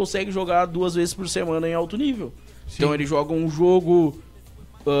Dali, não consegue jogar 2 vezes por semana em alto nível. Sim. Então ele joga um jogo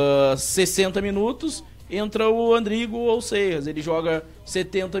 60 minutos... Entra o Andrigo ou o Seiras. Ele joga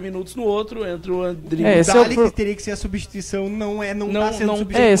 70 minutos no outro, entra o Andrigo. Que teria que ser a substituição, não tá sendo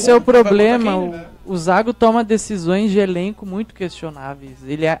substituído. Esse é o problema. O Zago toma decisões de elenco muito questionáveis.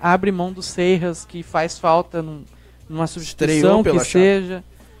 Ele abre mão do Seiras, que faz falta numa substituição que seja.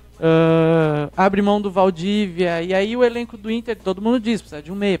 Abre mão do Valdívia. E aí o elenco do Inter, todo mundo diz, precisa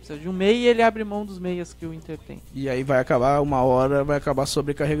de um meia, e ele abre mão dos meias que o Inter tem. E aí vai acabar, uma hora,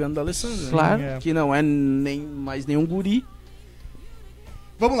 sobrecarregando o D'Alessandro. Claro. Né? Que não é mais nenhum guri.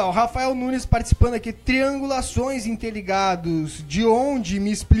 Vamos lá, o Rafael Nunes participando aqui. Triangulações interligados. De onde,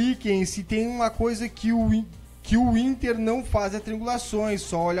 me expliquem, se tem uma coisa que o Inter não faz triangulações,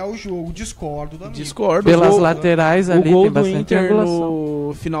 só olhar o jogo. Discordo da minha. Discordo. Pelas laterais ali, o gol tem do bastante Inter triangulação.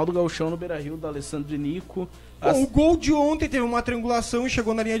 no final do Gauchão no Beira-Rio, do Alessandro e Nico. O gol de ontem teve uma triangulação e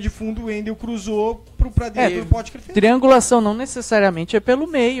chegou na linha de fundo, o Wendel cruzou pra dentro do pote que ele fez. Triangulação não necessariamente é pelo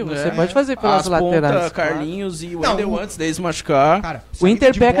meio, você pode fazer pelas laterais. Ponta, Carlinhos e o Wendel antes deles machucar. Cara, o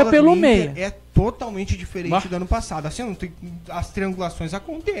Inter pega pelo meio. É totalmente diferente do ano passado. Assim, não tem, as triangulações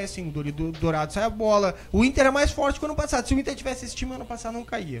acontecem, o Dourado sai a bola. O Inter é mais forte que o ano passado. Se o Inter tivesse esse time ano passado, não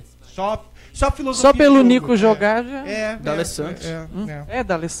caía. Só filosofia. Só pelo Nico jogar já. D'Alessandro.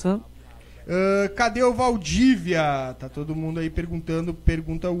 D'Alessandro. Cadê o Valdívia? Tá todo mundo aí perguntando.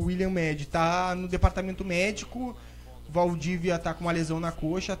 Pergunta o William Med. Tá no departamento médico. Valdívia tá com uma lesão na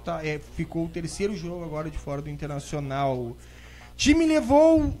coxa. Ficou o 3º jogo agora de fora do Internacional. Time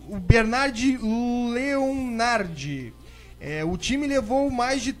levou o Bernard Leonardi. O time levou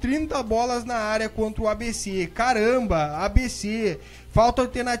mais de 30 bolas na área contra o ABC. Caramba, ABC. Falta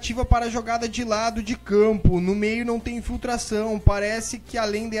alternativa para a jogada de lado de campo. No meio não tem infiltração. Parece que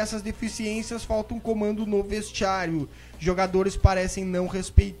além dessas deficiências, falta um comando no vestiário. Jogadores parecem não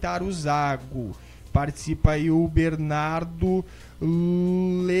respeitar o Zago. Participa aí o Bernardo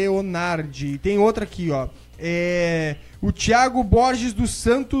Leonardi. Tem outra aqui, ó. O Thiago Borges dos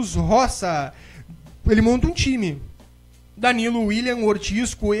Santos Roça. Ele monta um time. Danilo, William,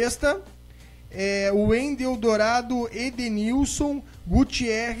 Ortiz, Cuesta o Wendel, Dourado, Edenilson,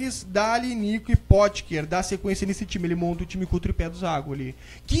 Gutierrez, Dali, Nico e Potker. Dá sequência nesse time. Ele monta o time com o tripé do Zago ali.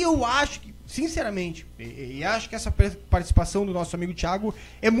 Que eu acho que, sinceramente, e acho que essa participação do nosso amigo Thiago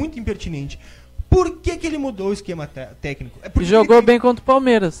é muito impertinente. Por que ele mudou o esquema técnico? Jogou bem contra o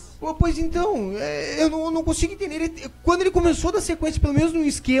Palmeiras. Pois então, eu não consigo entender. Quando ele começou a dar sequência, pelo menos no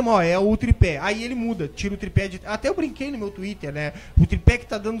esquema, ó, é o tripé. Aí ele muda, tira o tripé de... Até eu brinquei no meu Twitter, né? O tripé que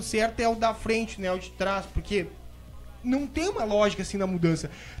tá dando certo é o da frente, né? O de trás, porque não tem uma lógica assim na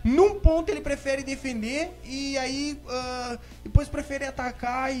mudança. Num ponto ele prefere defender e aí depois prefere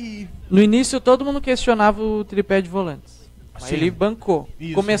atacar e... No início todo mundo questionava o tripé de volantes. Mas ele bancou.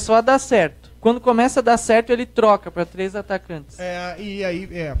 Isso. Começou a dar certo. Quando começa a dar certo, ele troca para 3 atacantes. E aí,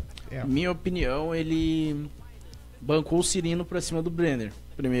 Minha opinião, ele bancou o Cirino pra cima do Brenner,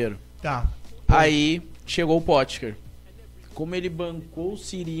 primeiro. Tá. Aí, chegou o Potker. Como ele bancou o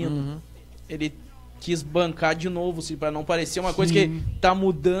Cirino, ele quis bancar de novo, pra não parecer uma coisa que tá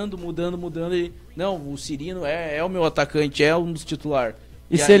mudando. E, não, o Cirino é o meu atacante, é um dos titulares.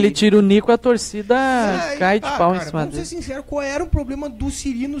 E se ele tira o Nico, a torcida cai de pau em cima dele. Vamos ser sinceros, qual era o problema do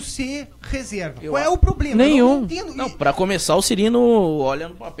Cirino ser reserva? Qual é o problema? Nenhum. Não, pra começar, o Cirino olha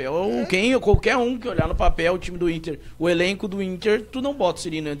no papel. Qualquer um que olhar no papel, o time do Inter, o elenco do Inter, tu não bota o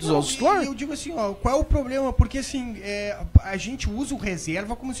Cirino entre os outros. Eu digo assim, ó, qual é o problema? Porque assim, a gente usa o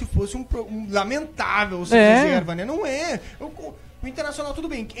reserva como se fosse um lamentável ser reserva, né? Não é. O Internacional, tudo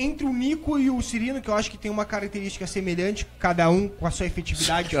bem, entre o Nico e o Cirino, que eu acho que tem uma característica semelhante, cada um com a sua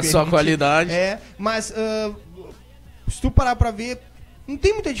efetividade diferente. A sua qualidade. Mas se tu parar pra ver, não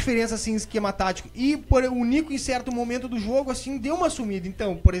tem muita diferença, assim, em esquema tático. E o Nico, em certo momento do jogo, assim, deu uma sumida.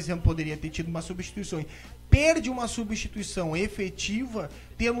 Então, por exemplo, poderia ter tido uma substituição. Perde uma substituição efetiva,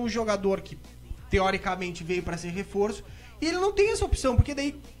 tendo um jogador que, teoricamente, veio pra ser reforço. E ele não tem essa opção, porque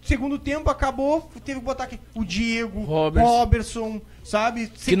daí, segundo tempo, acabou, teve que botar aqui o Diego, Robertson, sabe?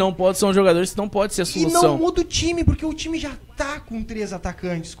 Que não pode ser um jogador, isso não pode ser a solução. E não muda o time, porque o time já tá com 3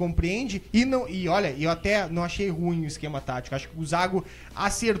 atacantes, compreende? E olha, eu até não achei ruim o esquema tático, acho que o Zago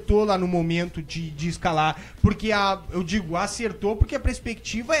acertou lá no momento de escalar, porque acertou porque a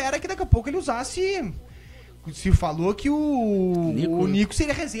perspectiva era que daqui a pouco ele usasse... Se falou que o Nico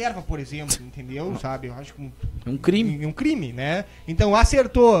seria reserva, por exemplo, entendeu? Sabe? Eu acho que um crime. Um crime, né? Então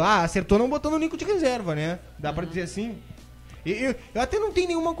acertou. Acertou não botando o Nico de reserva, né? Dá pra dizer assim? Eu até não tenho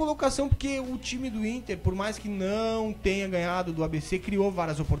nenhuma colocação, porque o time do Inter, por mais que não tenha ganhado do ABC, criou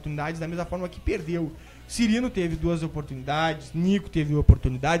várias oportunidades, da mesma forma que perdeu. Cirino teve 2 oportunidades, Nico teve 2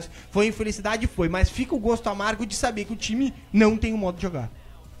 oportunidades. Foi infelicidade? Foi, mas fica o gosto amargo de saber que o time não tem um modo de jogar,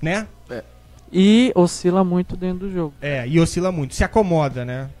 né? E oscila muito dentro do jogo. E oscila muito. Se acomoda,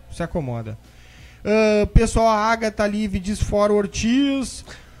 né? Se acomoda. Pessoal, a Agatha Live diz fora o Ortiz.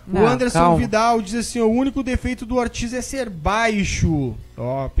 O Anderson Vidal diz assim, o único defeito do Ortiz é ser baixo.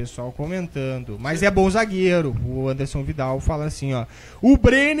 Ó, pessoal comentando. Mas é bom zagueiro. O Anderson Vidal fala assim, ó. O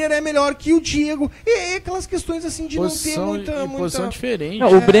Brenner é melhor que o Diego. E aquelas questões assim de posição, não ter muita... posição diferente.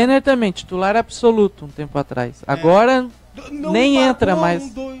 Não, o Brenner também, titular absoluto um tempo atrás. Agora nem entra mais.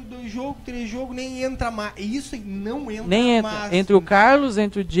 2 jogos, 3 jogos, nem entra mais. Isso não entra mais. Nem entra. Entre o Carlos,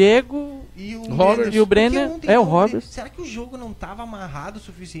 entre o Diego e o Robert e o Brenner. O Robert. Será que o jogo não estava amarrado o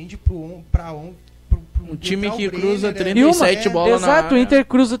suficiente pra um time que cruza 37 bolas na área. Exato, o Inter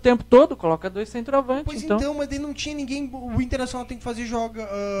cruza o tempo todo, coloca 2 centroavantes. Pois então, mas daí não tinha ninguém. O Internacional tem que fazer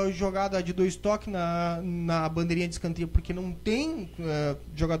jogada de 2 toques na bandeirinha de escanteio, porque não tem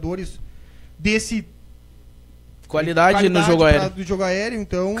jogadores desse qualidade no jogo aéreo. Do jogo aéreo,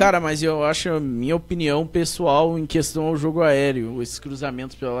 então... Cara, mas eu acho, minha opinião pessoal em questão ao jogo aéreo, esses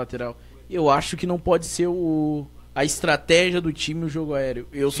cruzamentos pela lateral, eu acho que não pode ser a estratégia do time o jogo aéreo.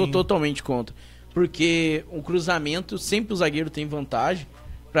 Eu sou totalmente contra. Porque o cruzamento, sempre o zagueiro tem vantagem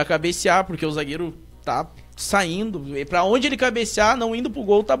pra cabecear, porque o zagueiro tá saindo. E pra onde ele cabecear, não indo pro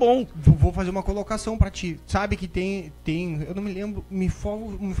gol, tá bom. Vou fazer uma colocação pra ti. Sabe que tem eu não me lembro, me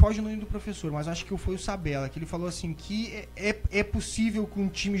foge o nome do professor, mas acho que foi o Sabella, que ele falou assim, que é possível que um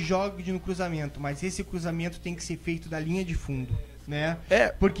time jogue no cruzamento, mas esse cruzamento tem que ser feito da linha de fundo, né?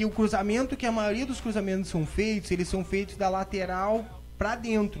 Porque o cruzamento, que a maioria dos cruzamentos são feitos, eles são feitos da lateral pra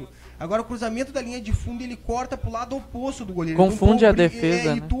dentro. Agora o cruzamento da linha de fundo, ele corta pro lado oposto do goleiro. Confunde a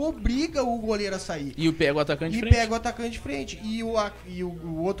defesa, né? E tu obriga o goleiro a sair. E pega o atacante de frente. E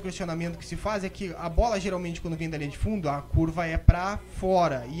o outro questionamento que se faz é que a bola, geralmente, quando vem da linha de fundo, a curva é pra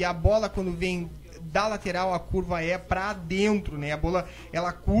fora. E a bola, quando vem da lateral a curva é pra dentro, né? A bola,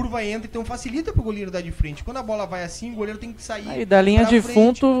 ela curva, entra, então facilita pro goleiro dar de frente. Quando a bola vai assim, o goleiro tem que sair. E da linha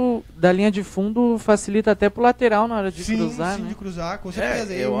de fundo facilita até pro lateral na hora de cruzar, sim, né? de cruzar, com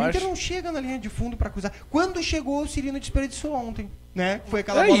certeza. O Inter não chega na linha de fundo pra cruzar. Quando chegou, o Cirino desperdiçou ontem, né? Foi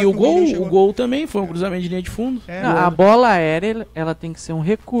aquela bola e o gol também foi um cruzamento de linha de fundo. Não, a bola aérea, ela tem que ser um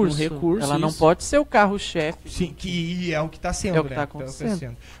recurso. Ela não pode ser o carro-chefe. Sim, que é o que tá sendo, é o que tá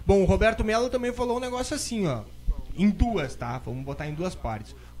acontecendo. Bom, o Roberto Melo também falou um negócio assim, ó. Em duas, tá? Vamos botar em duas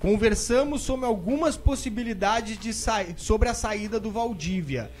partes. Conversamos sobre algumas possibilidades sobre a saída do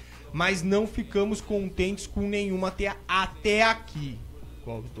Valdívia, mas não ficamos contentes com nenhuma até aqui.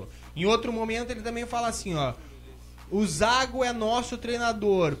 Em outro momento ele também fala assim, ó. O Zago é nosso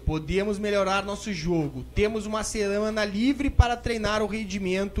treinador, podemos melhorar nosso jogo. Temos uma semana livre para treinar, o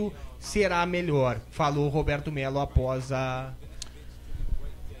rendimento será melhor. Falou Roberto Melo após a...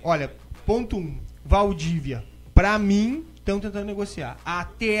 Olha, ponto 1, Valdívia. Pra mim, estão tentando negociar.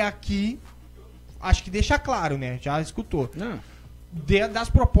 Até aqui, acho que deixa claro, né? Já escutou. Das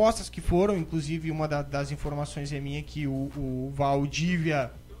propostas que foram, inclusive uma das informações é minha que o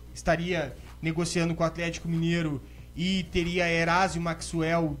Valdívia estaria negociando com o Atlético Mineiro e teria Erasmo e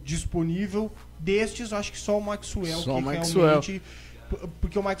Maxwell disponível. Destes, eu acho que só o Maxwell. Realmente...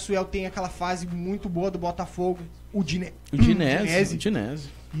 Porque o Maxwell tem aquela fase muito boa do Botafogo. O Dinese.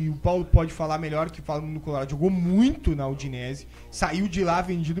 E o Paulo pode falar melhor que fala no Colorado. Jogou muito na Udinese. Saiu de lá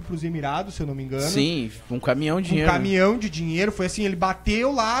vendido para os Emirados, se eu não me engano. Sim, um caminhão de dinheiro. Um caminhão de dinheiro. Foi assim, ele bateu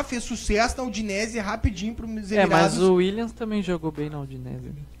lá, fez sucesso na Udinese rapidinho para os Emirados. Mas o Williams também jogou bem na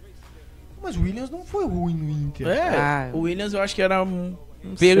Udinese. Mas o Williams não foi ruim no Inter. O Williams eu acho que era...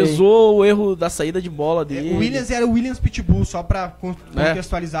 Pesou o erro da saída de bola dele. O Williams era o Williams Pitbull, só pra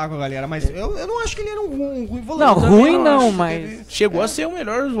contextualizar com a galera. Mas eu não acho que ele era um ruim volante. Não, ruim não, mas... Chegou a ser o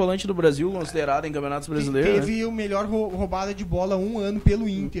melhor volante do Brasil, considerado em campeonatos brasileiros. Teve o melhor roubada de bola um ano pelo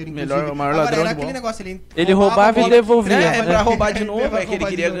Inter, o maior ladrão era de aquele bola. Negócio, ele roubava e devolvia. Pra roubar de novo, que ele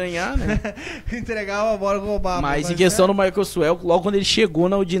queria ganhar, né? Entregava a bola e roubava. Mas em questão do Michael Suel, logo quando ele chegou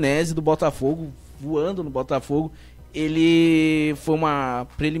na Udinese do Botafogo, voando no Botafogo, ele foi uma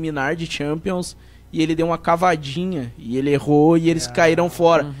preliminar de Champions e ele deu uma cavadinha e ele errou e eles caíram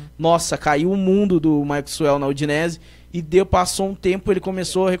fora. Nossa, caiu o mundo do Maxwell na Udinese e passou um tempo, ele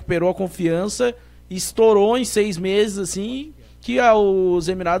recuperou a confiança e estourou em 6 meses, assim, que os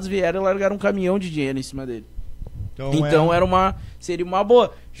Emirados vieram e largaram um caminhão de dinheiro em cima dele. Então seria uma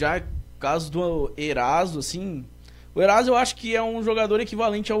boa. Já caso do Eraso, assim, o Eraso eu acho que é um jogador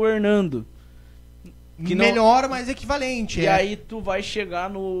equivalente ao Hernando. Melhor, mas equivalente. E aí tu vai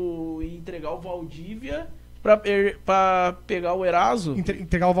chegar e entregar o Valdívia pra pegar o Eraso.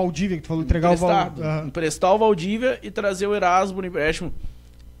 Entregar o Valdívia, que tu falou, emprestar o Valdívia e trazer o Eraso pro empréstimo.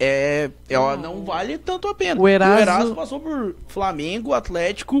 Não vale tanto a pena. O Eraso passou por Flamengo,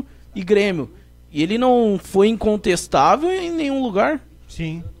 Atlético e Grêmio. E ele não foi incontestável em nenhum lugar.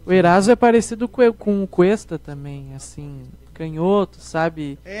 Sim. O Eraso é parecido com o Cuesta também, assim... canhoto,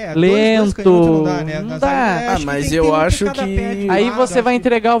 sabe? Lento. Não dá, né? Não dá. Mas eu acho que... Aí você vai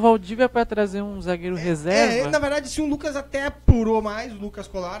entregar o Valdívia pra trazer um zagueiro reserva? Na verdade, sim, o Lucas até apurou mais. O Lucas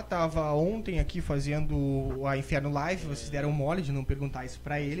Colar tava ontem aqui fazendo a Inferno Live. Vocês deram mole de não perguntar isso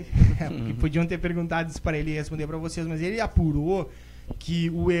pra ele. Porque podiam ter perguntado isso pra ele e responder pra vocês. Mas ele apurou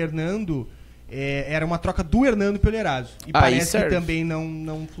que o Hernando... era uma troca do Hernando pelo Eraso. E parece que também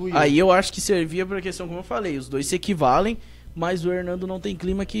não fluiu. Aí eu acho que servia pra questão, como eu falei. Os dois se equivalem. Mas o Hernando não tem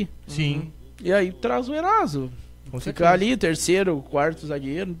clima aqui. Sim. E aí traz o Eraso. Fica ali, terceiro, quarto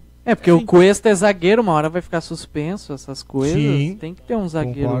zagueiro. Porque o Cuesta é zagueiro, uma hora vai ficar suspenso, essas coisas. Sim. Tem que ter um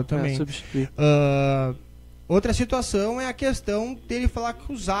zagueiro pra substituir. Outra situação é a questão dele falar que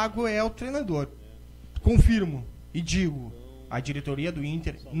o Zago é o treinador. Confirmo e digo, a diretoria do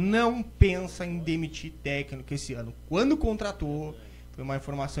Inter não pensa em demitir técnico esse ano. Quando contratou... Foi uma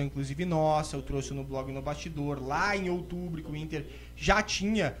informação, inclusive, nossa. Eu trouxe no blog No Bastidor. Lá em outubro, que o Inter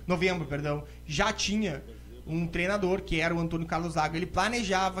novembro, já tinha um treinador, que era o Antônio Carlos Zago. Ele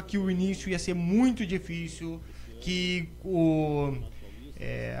planejava que o início ia ser muito difícil, que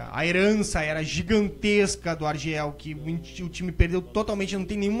a herança era gigantesca do Argel, que o time perdeu totalmente, não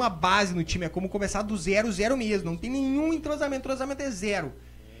tem nenhuma base no time. É como começar do zero mesmo. Não tem nenhum entrosamento. Entrosamento é zero.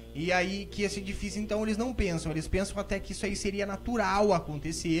 E aí que ia ser difícil, então eles não pensam. Eles pensam até que isso aí seria natural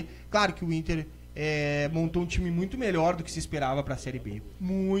acontecer. Claro que o Inter montou um time muito melhor do que se esperava para a Série B.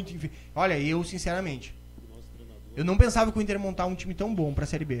 Muito. Olha, eu sinceramente, Eu não pensava que o Inter ia montar um time tão bom pra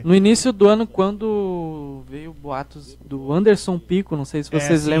Série B. No início do ano, quando veio boatos do Anderson Pico, não sei se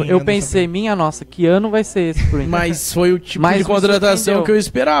vocês lembram, eu pensei, minha nossa, que ano vai ser esse pro Inter? Mas foi o tipo de contratação que eu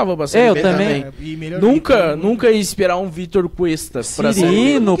esperava pra Série B também. Nunca ia esperar um Vitor Cuesta pra Série B.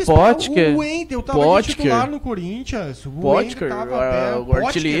 Cirino, Potker. O Wendel tava titular no Corinthians. O Potker, o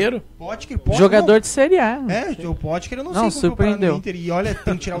artilheiro. Jogador de Série A. O Potker eu não sei como surpreendeu. No Inter. E olha,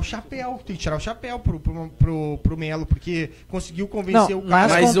 tem que tirar o chapéu, pro Melo, porque conseguiu convencer o cara.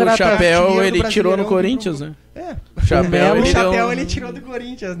 Mas o chapéu ele tirou no Corinthians, né? O chapéu ele tirou do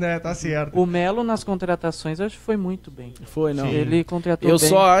Corinthians, né? Tá certo. O Melo nas contratações eu acho que foi muito bem. Foi, não. Ele contratou eu bem.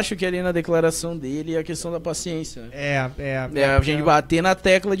 Só acho que ali na declaração dele é a questão da paciência. A gente bater na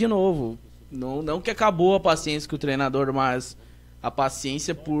tecla de novo. Não que acabou a paciência com o treinador, mas a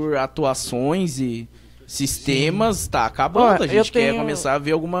paciência por atuações e sistemas tá acabando. A gente quer começar a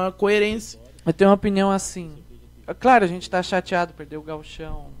ver alguma coerência. Eu tenho uma opinião assim. Claro, a gente tá chateado, perdeu o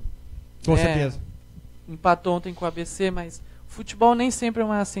Gauchão. Com certeza. Empatou ontem com o ABC, mas futebol nem sempre é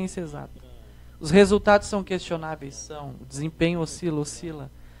uma ciência exata. Os resultados são questionáveis, o desempenho oscila.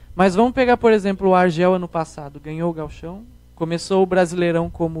 Mas vamos pegar, por exemplo, o Argel ano passado. Ganhou o Gauchão, começou o Brasileirão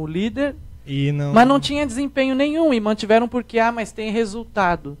como líder, mas não tinha desempenho nenhum e mantiveram porque, mas tem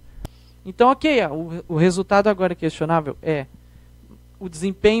resultado. Então, o resultado agora é questionável? O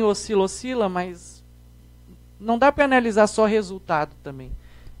desempenho oscila, mas não dá para analisar só resultado também.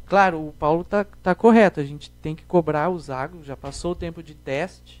 Claro, o Paulo tá correto, a gente tem que cobrar o Zago, já passou o tempo de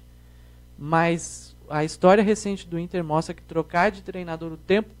teste, mas a história recente do Inter mostra que trocar de treinador o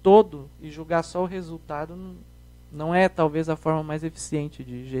tempo todo e julgar só o resultado não é talvez a forma mais eficiente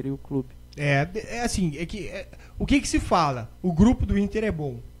de gerir o clube. O que se fala? O grupo do Inter é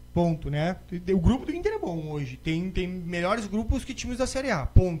bom. Ponto, né? O grupo do Inter é bom hoje. Tem melhores grupos que times da Série A.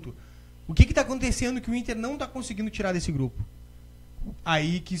 Ponto. O que está acontecendo que o Inter não está conseguindo tirar desse grupo?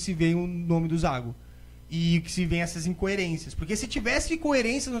 Aí que se vem o nome do Zago. E que se vem essas incoerências. Porque se tivesse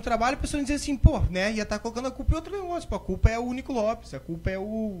coerência no trabalho, a pessoa ia dizer assim, ia estar colocando a culpa em outro negócio. A culpa é o Nico Lopes, a culpa é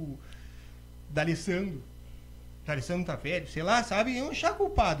o D'Alessandro. O D'Alessandro tá velho, sei lá, sabe? Iam achar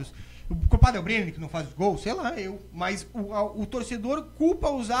culpados. O culpado é o Brenner, que não faz os gols? Sei lá, eu. Mas o torcedor culpa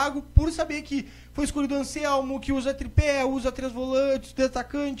o Zago por saber que foi escolhido o Anselmo, que usa tripé, usa 3 volantes,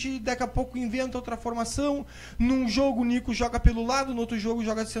 atacante, daqui a pouco inventa outra formação. Num jogo o Nico joga pelo lado, no outro jogo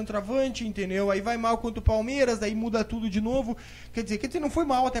joga de centroavante, entendeu? Aí vai mal contra o Palmeiras, daí muda tudo de novo. Quer dizer, não foi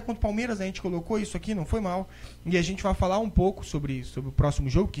mal até contra o Palmeiras, a gente colocou isso aqui, não foi mal. E a gente vai falar um pouco sobre o próximo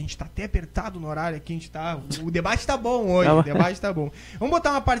jogo, que a gente tá até apertado no horário aqui, o debate tá bom hoje, o debate tá bom. Vamos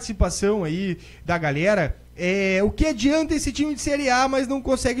botar uma participação aí da galera. O que adianta esse time de Série A, mas não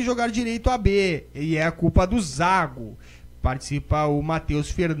consegue jogar direito a B? E é a culpa do Zago. Participa o Matheus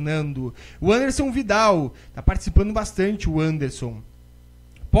Fernando. O Anderson Vidal. Tá participando bastante o Anderson.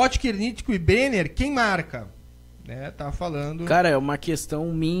 Potker, Nítico e Brenner, quem marca? Tá falando... Cara, é uma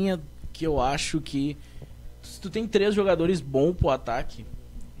questão minha que eu acho que... Se tu tem 3 jogadores bons pro ataque,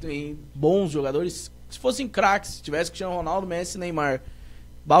 tem bons jogadores... Se fossem craques, se tivesse Cristiano Ronaldo, Messi e Neymar...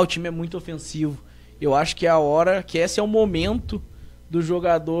 o time é muito ofensivo. Eu acho que é a hora, que esse é o momento do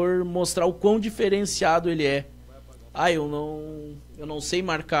jogador mostrar o quão diferenciado ele é. Eu não sei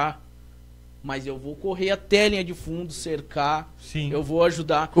marcar, mas eu vou correr até a linha de fundo, cercar. Sim. Eu vou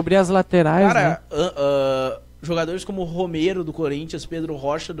ajudar. Cobrir as laterais, cara, jogadores como o Romero do Corinthians, Pedro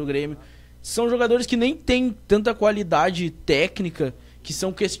Rocha do Grêmio, são jogadores que nem têm tanta qualidade técnica, que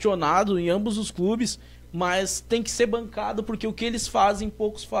são questionados em ambos os clubes, mas tem que ser bancado porque o que eles fazem,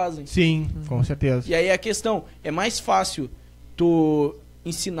 poucos fazem. Sim, com certeza. E aí a questão, é mais fácil tu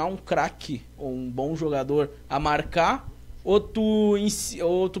ensinar um craque ou um bom jogador a marcar ou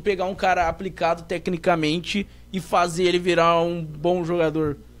tu pegar um cara aplicado tecnicamente e fazer ele virar um bom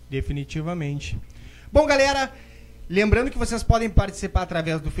jogador? Definitivamente. Bom, galera, lembrando que vocês podem participar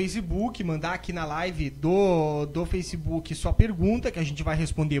através do Facebook, mandar aqui na live do Facebook sua pergunta, que a gente vai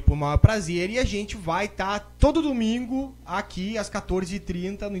responder por maior prazer, e a gente vai estar todo domingo aqui às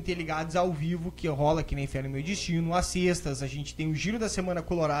 14h30 no Interligados ao vivo, que rola que nem fé no meu destino. Às sextas a gente tem o Giro da Semana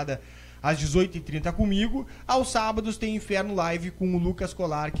Colorada às 18h30 comigo. Aos sábados tem Inferno Live com o Lucas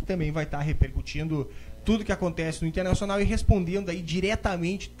Colar, que também vai estar repercutindo tudo que acontece no Internacional e respondendo aí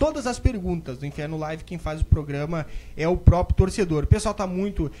diretamente todas as perguntas do Inferno Live. Quem faz o programa é o próprio torcedor. O pessoal tá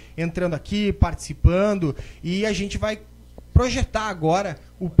muito entrando aqui, participando, e a gente vai projetar agora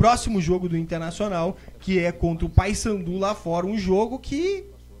o próximo jogo do Internacional, que é contra o Paysandu lá fora, um jogo que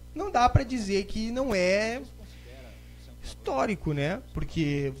não dá pra dizer que não é histórico, né?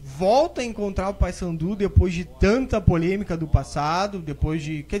 Porque volta a encontrar o Paysandu depois de tanta polêmica do passado, depois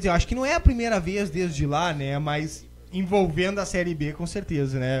de... Quer dizer, acho que não é a primeira vez desde lá, né? Mas envolvendo a Série B, com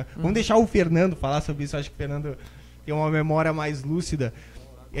certeza, né? Vamos deixar o Fernando falar sobre isso. Acho que o Fernando tem uma memória mais lúcida.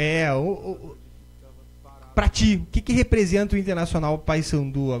 Pra ti, o que representa o Internacional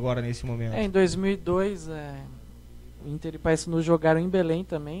Paysandu agora, nesse momento? Em 2002, o Inter e Paysandu jogaram em Belém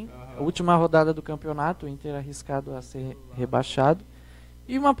também. A última rodada do campeonato, o Inter arriscado a ser rebaixado.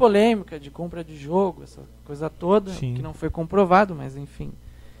 E uma polêmica de compra de jogo, essa coisa toda, Sim. que não foi comprovado, mas enfim.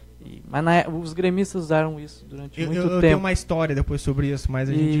 Mas os gremistas usaram isso durante muito tempo. Eu tenho uma história depois sobre isso, mas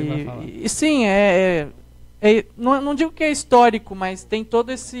a gente vai falar. E sim, não digo que é histórico, mas tem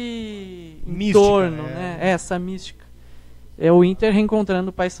todo esse entorno, né? Essa mística. É o Inter reencontrando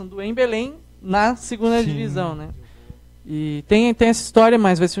o Paysandu em Belém na segunda divisão, né? E tem essa história,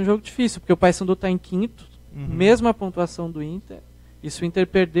 mas vai ser um jogo difícil, porque o Paysandu está em quinto, mesma pontuação do Inter. E se o Inter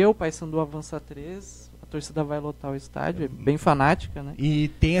perder, o Paysandu avança 3, a torcida vai lotar o estádio, é bem fanática, né? E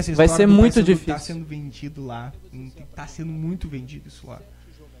tem essa história, vai ser muito difícil. Tá sendo vendido lá, tá sendo muito vendido isso lá.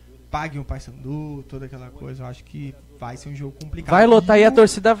 Paguem o Paysandu, toda aquela coisa. Eu acho que vai ser um jogo complicado. Vai lotar e a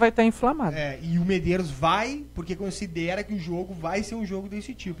torcida vai estar inflamada. E o Medeiros vai, porque considera que o jogo vai ser um jogo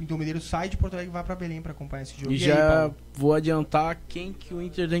desse tipo. Então o Medeiros sai de Porto Alegre e vai pra Belém pra acompanhar esse jogo. E já vou adiantar quem que o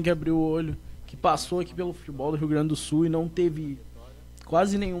Inter tem que abrir o olho, que passou aqui pelo futebol do Rio Grande do Sul e não teve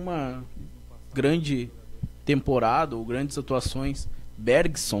quase nenhuma grande temporada ou grandes atuações.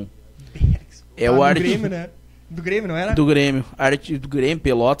 Bergson. É o do Grêmio, né? Do Grêmio, não era? Do Grêmio,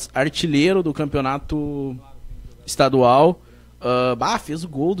 Pelotas, artilheiro do campeonato estadual. Fez o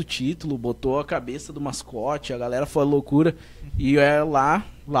gol do título, botou a cabeça do mascote, a galera foi loucura. E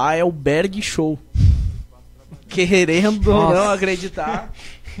lá é o Berg Show. Querendo ou não acreditar.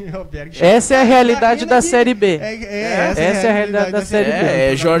 Essa é a realidade da Série B. Essa é a realidade da Série B.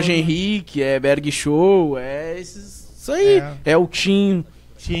 É Jorge Henrique, é Berg Show, isso aí. É o Tim.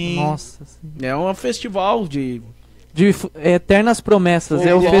 Sim. Nossa. É um festival de eternas promessas.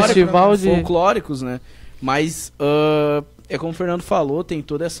 É o festival de folclóricos, né? Mas como o Fernando falou, tem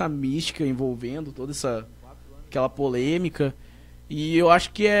toda essa mística envolvendo toda aquela polêmica. E eu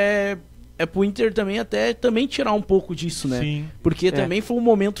acho que é pro Inter também tirar um pouco disso, né? Sim. Porque também foi um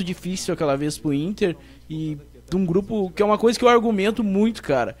momento difícil aquela vez pro Inter e de um grupo que é uma coisa que eu argumento muito,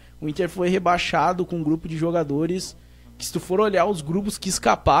 cara. O Inter foi rebaixado com um grupo de jogadores que, se tu for olhar os grupos que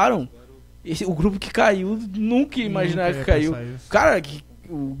escaparam, o grupo que caiu nunca ia imaginar que caiu. Cara,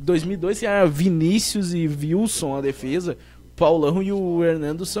 o 2002 tinha Vinícius e Wilson a defesa. O Paulão e o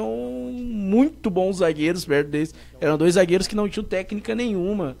Hernando são muito bons zagueiros perto deles. Eram dois zagueiros que não tinham técnica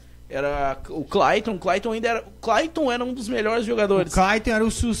nenhuma. Era o Clayton era um dos melhores jogadores. O Clayton era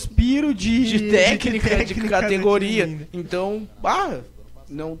o suspiro de técnica, de categoria. Então,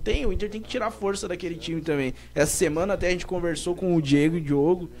 não tem, o Inter tem que tirar força daquele time também. Essa semana até a gente conversou com o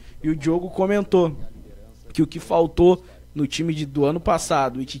Diogo, e o Diogo comentou que o que faltou no time do ano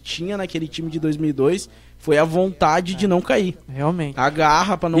passado e que tinha naquele time de 2002 foi a vontade de não cair. Realmente. A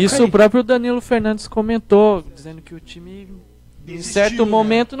garra pra não cair. Isso o próprio Danilo Fernandes comentou, dizendo que o time, em certo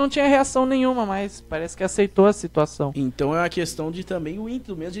momento, não tinha reação nenhuma, mas parece que aceitou a situação. Então é uma questão de também o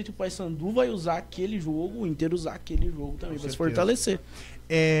Inter, do mesmo jeito que o Paysandu vai usar aquele jogo, o Inter usar aquele jogo também para se fortalecer.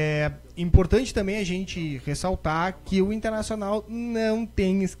 É importante também a gente ressaltar que o Internacional não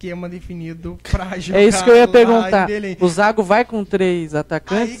tem esquema definido pra jogar. É isso que eu ia perguntar. O Zago vai com 3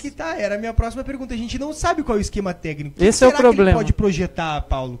 atacantes? Aí que tá, era a minha próxima pergunta. A gente não sabe qual é o esquema técnico. Esse é o problema. Que ele pode projetar,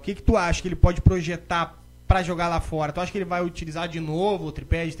 Paulo? O que tu acha que ele pode projetar pra jogar lá fora? Tu acha que ele vai utilizar de novo o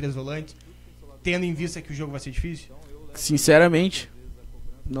tripé de 3 volantes, tendo em vista que o jogo vai ser difícil? Sinceramente,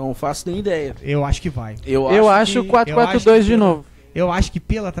 não faço nem ideia. Eu acho que vai. Eu acho o 4-4-2 de novo. Eu acho que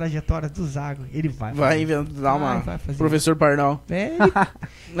pela trajetória do Zago, ele vai dar uma... Professor Pardal.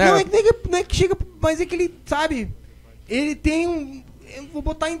 Não é que chega... Mas é que ele, sabe... Ele tem um... Eu vou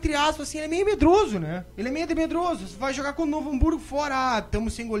botar entre aspas assim, ele é meio medroso, né? Ele é meio medroso. Você vai jogar com o Novo Hamburgo fora.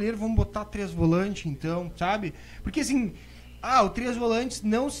 Estamos sem goleiro, vamos botar 3 volantes, então, sabe? Porque assim... o 3 volantes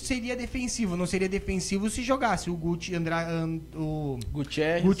não seria defensivo. Não seria defensivo se jogasse o Gutierrez,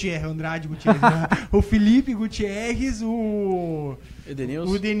 o Felipe Gutierrez, o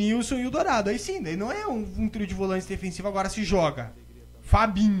Edenilson e o Dourado. Aí sim, daí não é um trio de volantes defensivo. Agora se joga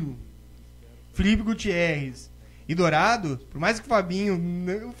Fabinho, Felipe Gutierrez e Dourado, por mais que o Fabinho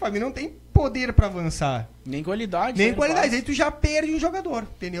não tem poder pra avançar. Nem qualidade. Aí tu já perde um jogador,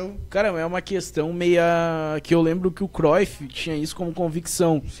 entendeu? Cara, é uma questão meia... que eu lembro que o Cruyff tinha isso como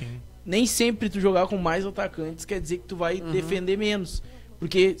convicção. Sim. Nem sempre tu jogar com mais atacantes quer dizer que tu vai defender menos.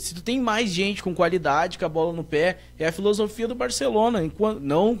 Porque se tu tem mais gente com qualidade, com a bola no pé, é a filosofia do Barcelona.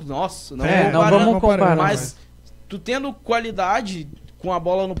 Não vamos comparar. Mas tu tendo qualidade com a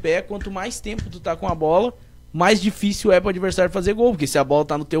bola no pé, quanto mais tempo tu tá com a bola, mais difícil é pro adversário fazer gol. Porque se a bola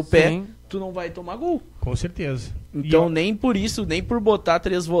tá no teu pé, tu não vai tomar gol. Com certeza. Então nem por isso, nem por botar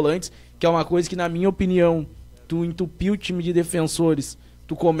 3 volantes, que é uma coisa que, na minha opinião, tu entupir o time de defensores,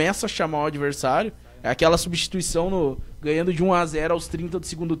 tu começa a chamar o adversário. É aquela substituição ganhando de 1-0 aos 30 do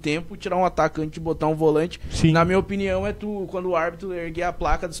segundo tempo, tirar um atacante e botar um volante. Sim. Na minha opinião, quando o árbitro erguer a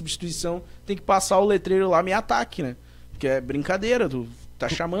placa da substituição, tem que passar o letreiro lá, me ataque, né? Porque é brincadeira, tu tá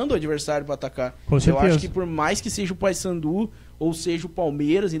chamando o adversário pra atacar. Com certeza. Eu acho que por mais que seja o Paysandu ou seja o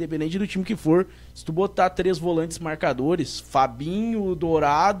Palmeiras, independente do time que for, se tu botar 3 volantes marcadores, Fabinho,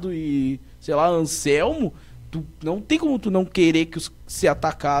 Dourado e, sei lá, Anselmo, tu não tem como tu não querer ser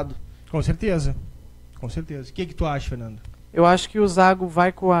atacado. Com certeza. Com certeza. O que tu acha, Fernando? Eu acho que o Zago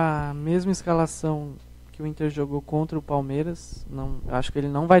vai com a mesma escalação que o Inter jogou contra o Palmeiras. Eu acho que ele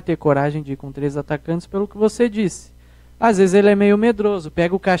não vai ter coragem de ir com 3 atacantes, pelo que você disse. Às vezes ele é meio medroso.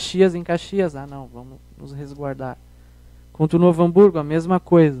 Pega o Caxias em Caxias. Não, vamos nos resguardar. Contra o Novo Hamburgo, a mesma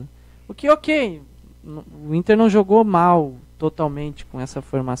coisa. O que, ok, o Inter não jogou mal totalmente com essa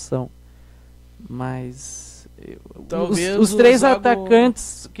formação. Mas os 3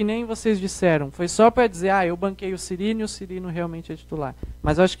 atacantes, que nem vocês disseram, foi só para dizer, eu banquei o Cirino e o Cirino realmente é titular.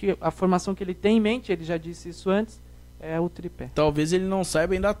 Mas eu acho que a formação que ele tem em mente, ele já disse isso antes, é o tripé. Talvez ele não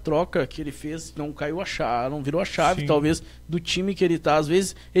saiba ainda a troca que ele fez, não virou a chave, talvez, do time que ele tá. Às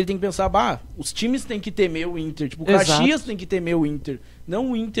vezes ele tem que pensar, os times têm que temer o Inter. Tipo, o Caxias tem que temer o Inter.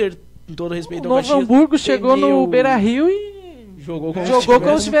 Não o Inter, com todo respeito ao Caxias. O Novo Hamburgo chegou no Beira-Rio e jogou como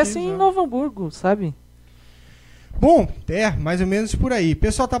se estivesse em Novo Hamburgo, sabe? Bom, mais ou menos por aí. O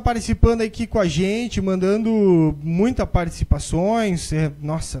pessoal tá participando aqui com a gente, mandando muitas participações.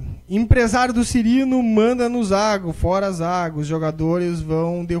 Nossa, empresário do Cirino manda no Zago, fora Zago, os jogadores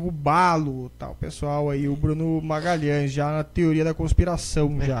vão derrubá-lo. Tá, o pessoal aí, o Bruno Magalhães, já na teoria da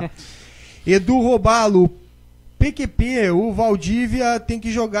conspiração já. Edu Robalo, PQP, o Valdívia tem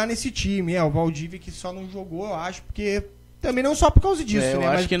que jogar nesse time. O Valdívia que só não jogou, eu acho, porque... Também não só por causa disso, né? Eu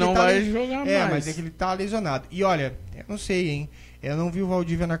acho que não vai jogar mais. Mas é que ele tá lesionado. E olha, eu não sei, hein? Eu não vi o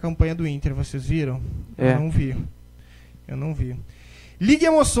Valdívia na campanha do Inter, vocês viram? Eu não vi. Liga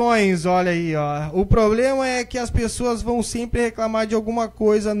Emoções, olha aí, ó. O problema é que as pessoas vão sempre reclamar de alguma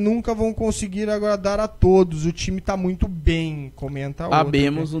coisa, nunca vão conseguir agradar a todos. O time tá muito bem, comenta outro.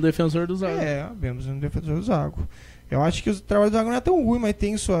 Abemos no defensor do Zago. Abemos no defensor do Zago. Eu acho que o trabalho do Zago não é tão ruim, mas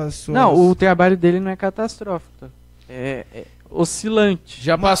tem suas... Não, o trabalho dele não é catastrófico. É oscilante.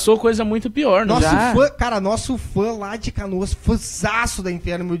 Já passou coisa muito pior, né? Nosso fã lá de Canoas, fãzaço da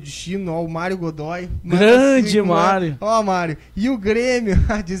Inferno Meu Destino, ó, o Mário Godoy. Grande Mário. Ó, Mário. E o Grêmio,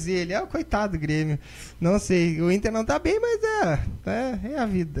 diz ele, coitado do Grêmio. Não sei, o Inter não tá bem, mas é a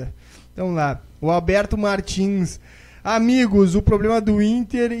vida. Então lá, o Alberto Martins. Amigos, o problema do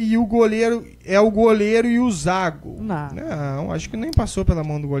Inter e o goleiro é o goleiro e o Zago. Não, acho que nem passou pela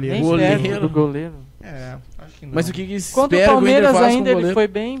mão do goleiro. Nem do goleiro. Acho que não. Mas o que espera contra o Palmeiras ainda ele foi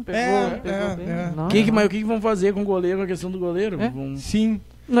bem, pegou bem. Mas o que vão fazer com o goleiro, com a questão do goleiro? Sim.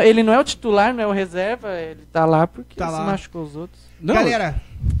 Ele não é o titular, não é o reserva, ele tá lá porque se machucou os outros. Não, galera,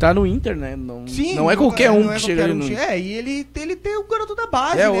 tá no Inter, né? Não é qualquer um que chega ali no Inter. E ele tem o garoto da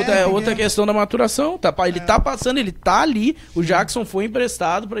base, outra questão da maturação. Ele tá passando, ele tá ali. O Jackson foi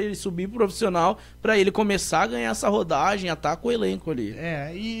emprestado pra ele subir pro profissional, pra ele começar a ganhar essa rodagem, atacar o elenco ali.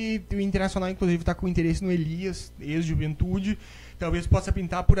 E o Internacional, inclusive, tá com interesse no Elias, ex-Juventude. Talvez possa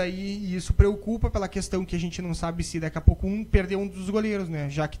pintar por aí, e isso preocupa pela questão que a gente não sabe se daqui a pouco perder um dos goleiros, né?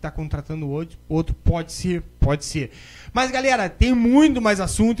 Já que tá contratando outro, pode ser. Mas, galera, tem muito mais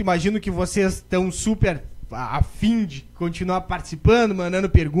assunto, imagino que vocês estão super a fim de continuar participando, mandando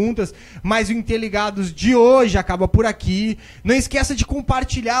perguntas, mas o INTERligados de hoje acaba por aqui. Não esqueça de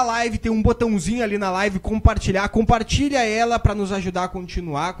compartilhar a live, tem um botãozinho ali na live, compartilha ela para nos ajudar a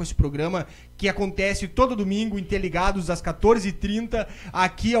continuar com esse programa que acontece todo domingo, INTERligados às 14h30,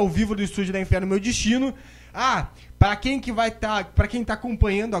 aqui ao vivo do estúdio da Inferno Meu Destino. Para quem tá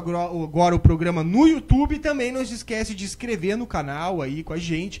acompanhando agora o programa no YouTube, também não se esquece de se inscrever no canal aí com a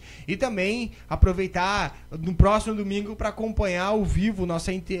gente e também aproveitar no próximo domingo para acompanhar ao vivo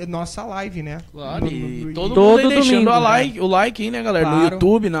nossa live, né? Claro, todo mundo aí deixando o like aí, né, galera? Claro. No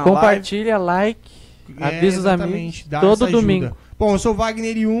YouTube, na compartilha, like, avisa os amigos, todo domingo. Bom, eu sou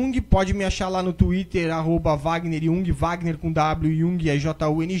Wagner Jung, pode me achar lá no Twitter, @Wagner Jung, Wagner com W, Jung é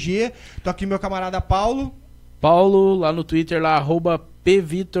Jung. Tô aqui meu camarada Paulo, lá no Twitter, lá,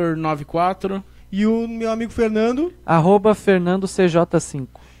 @pvitor94. E o meu amigo Fernando? @FernandoCJ5.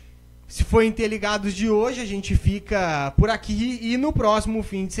 Se foi Interligados de hoje, a gente fica por aqui e no próximo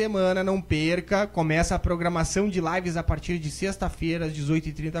fim de semana, não perca, começa a programação de lives a partir de sexta-feira, às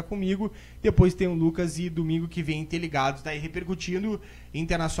 18h30 comigo, depois tem o Lucas e domingo que vem Interligados, daí repercutindo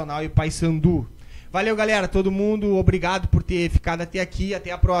Internacional e Paysandu. Valeu, galera, todo mundo, obrigado por ter ficado até aqui,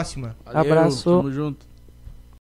 até a próxima. Valeu, abraço. Tamo junto.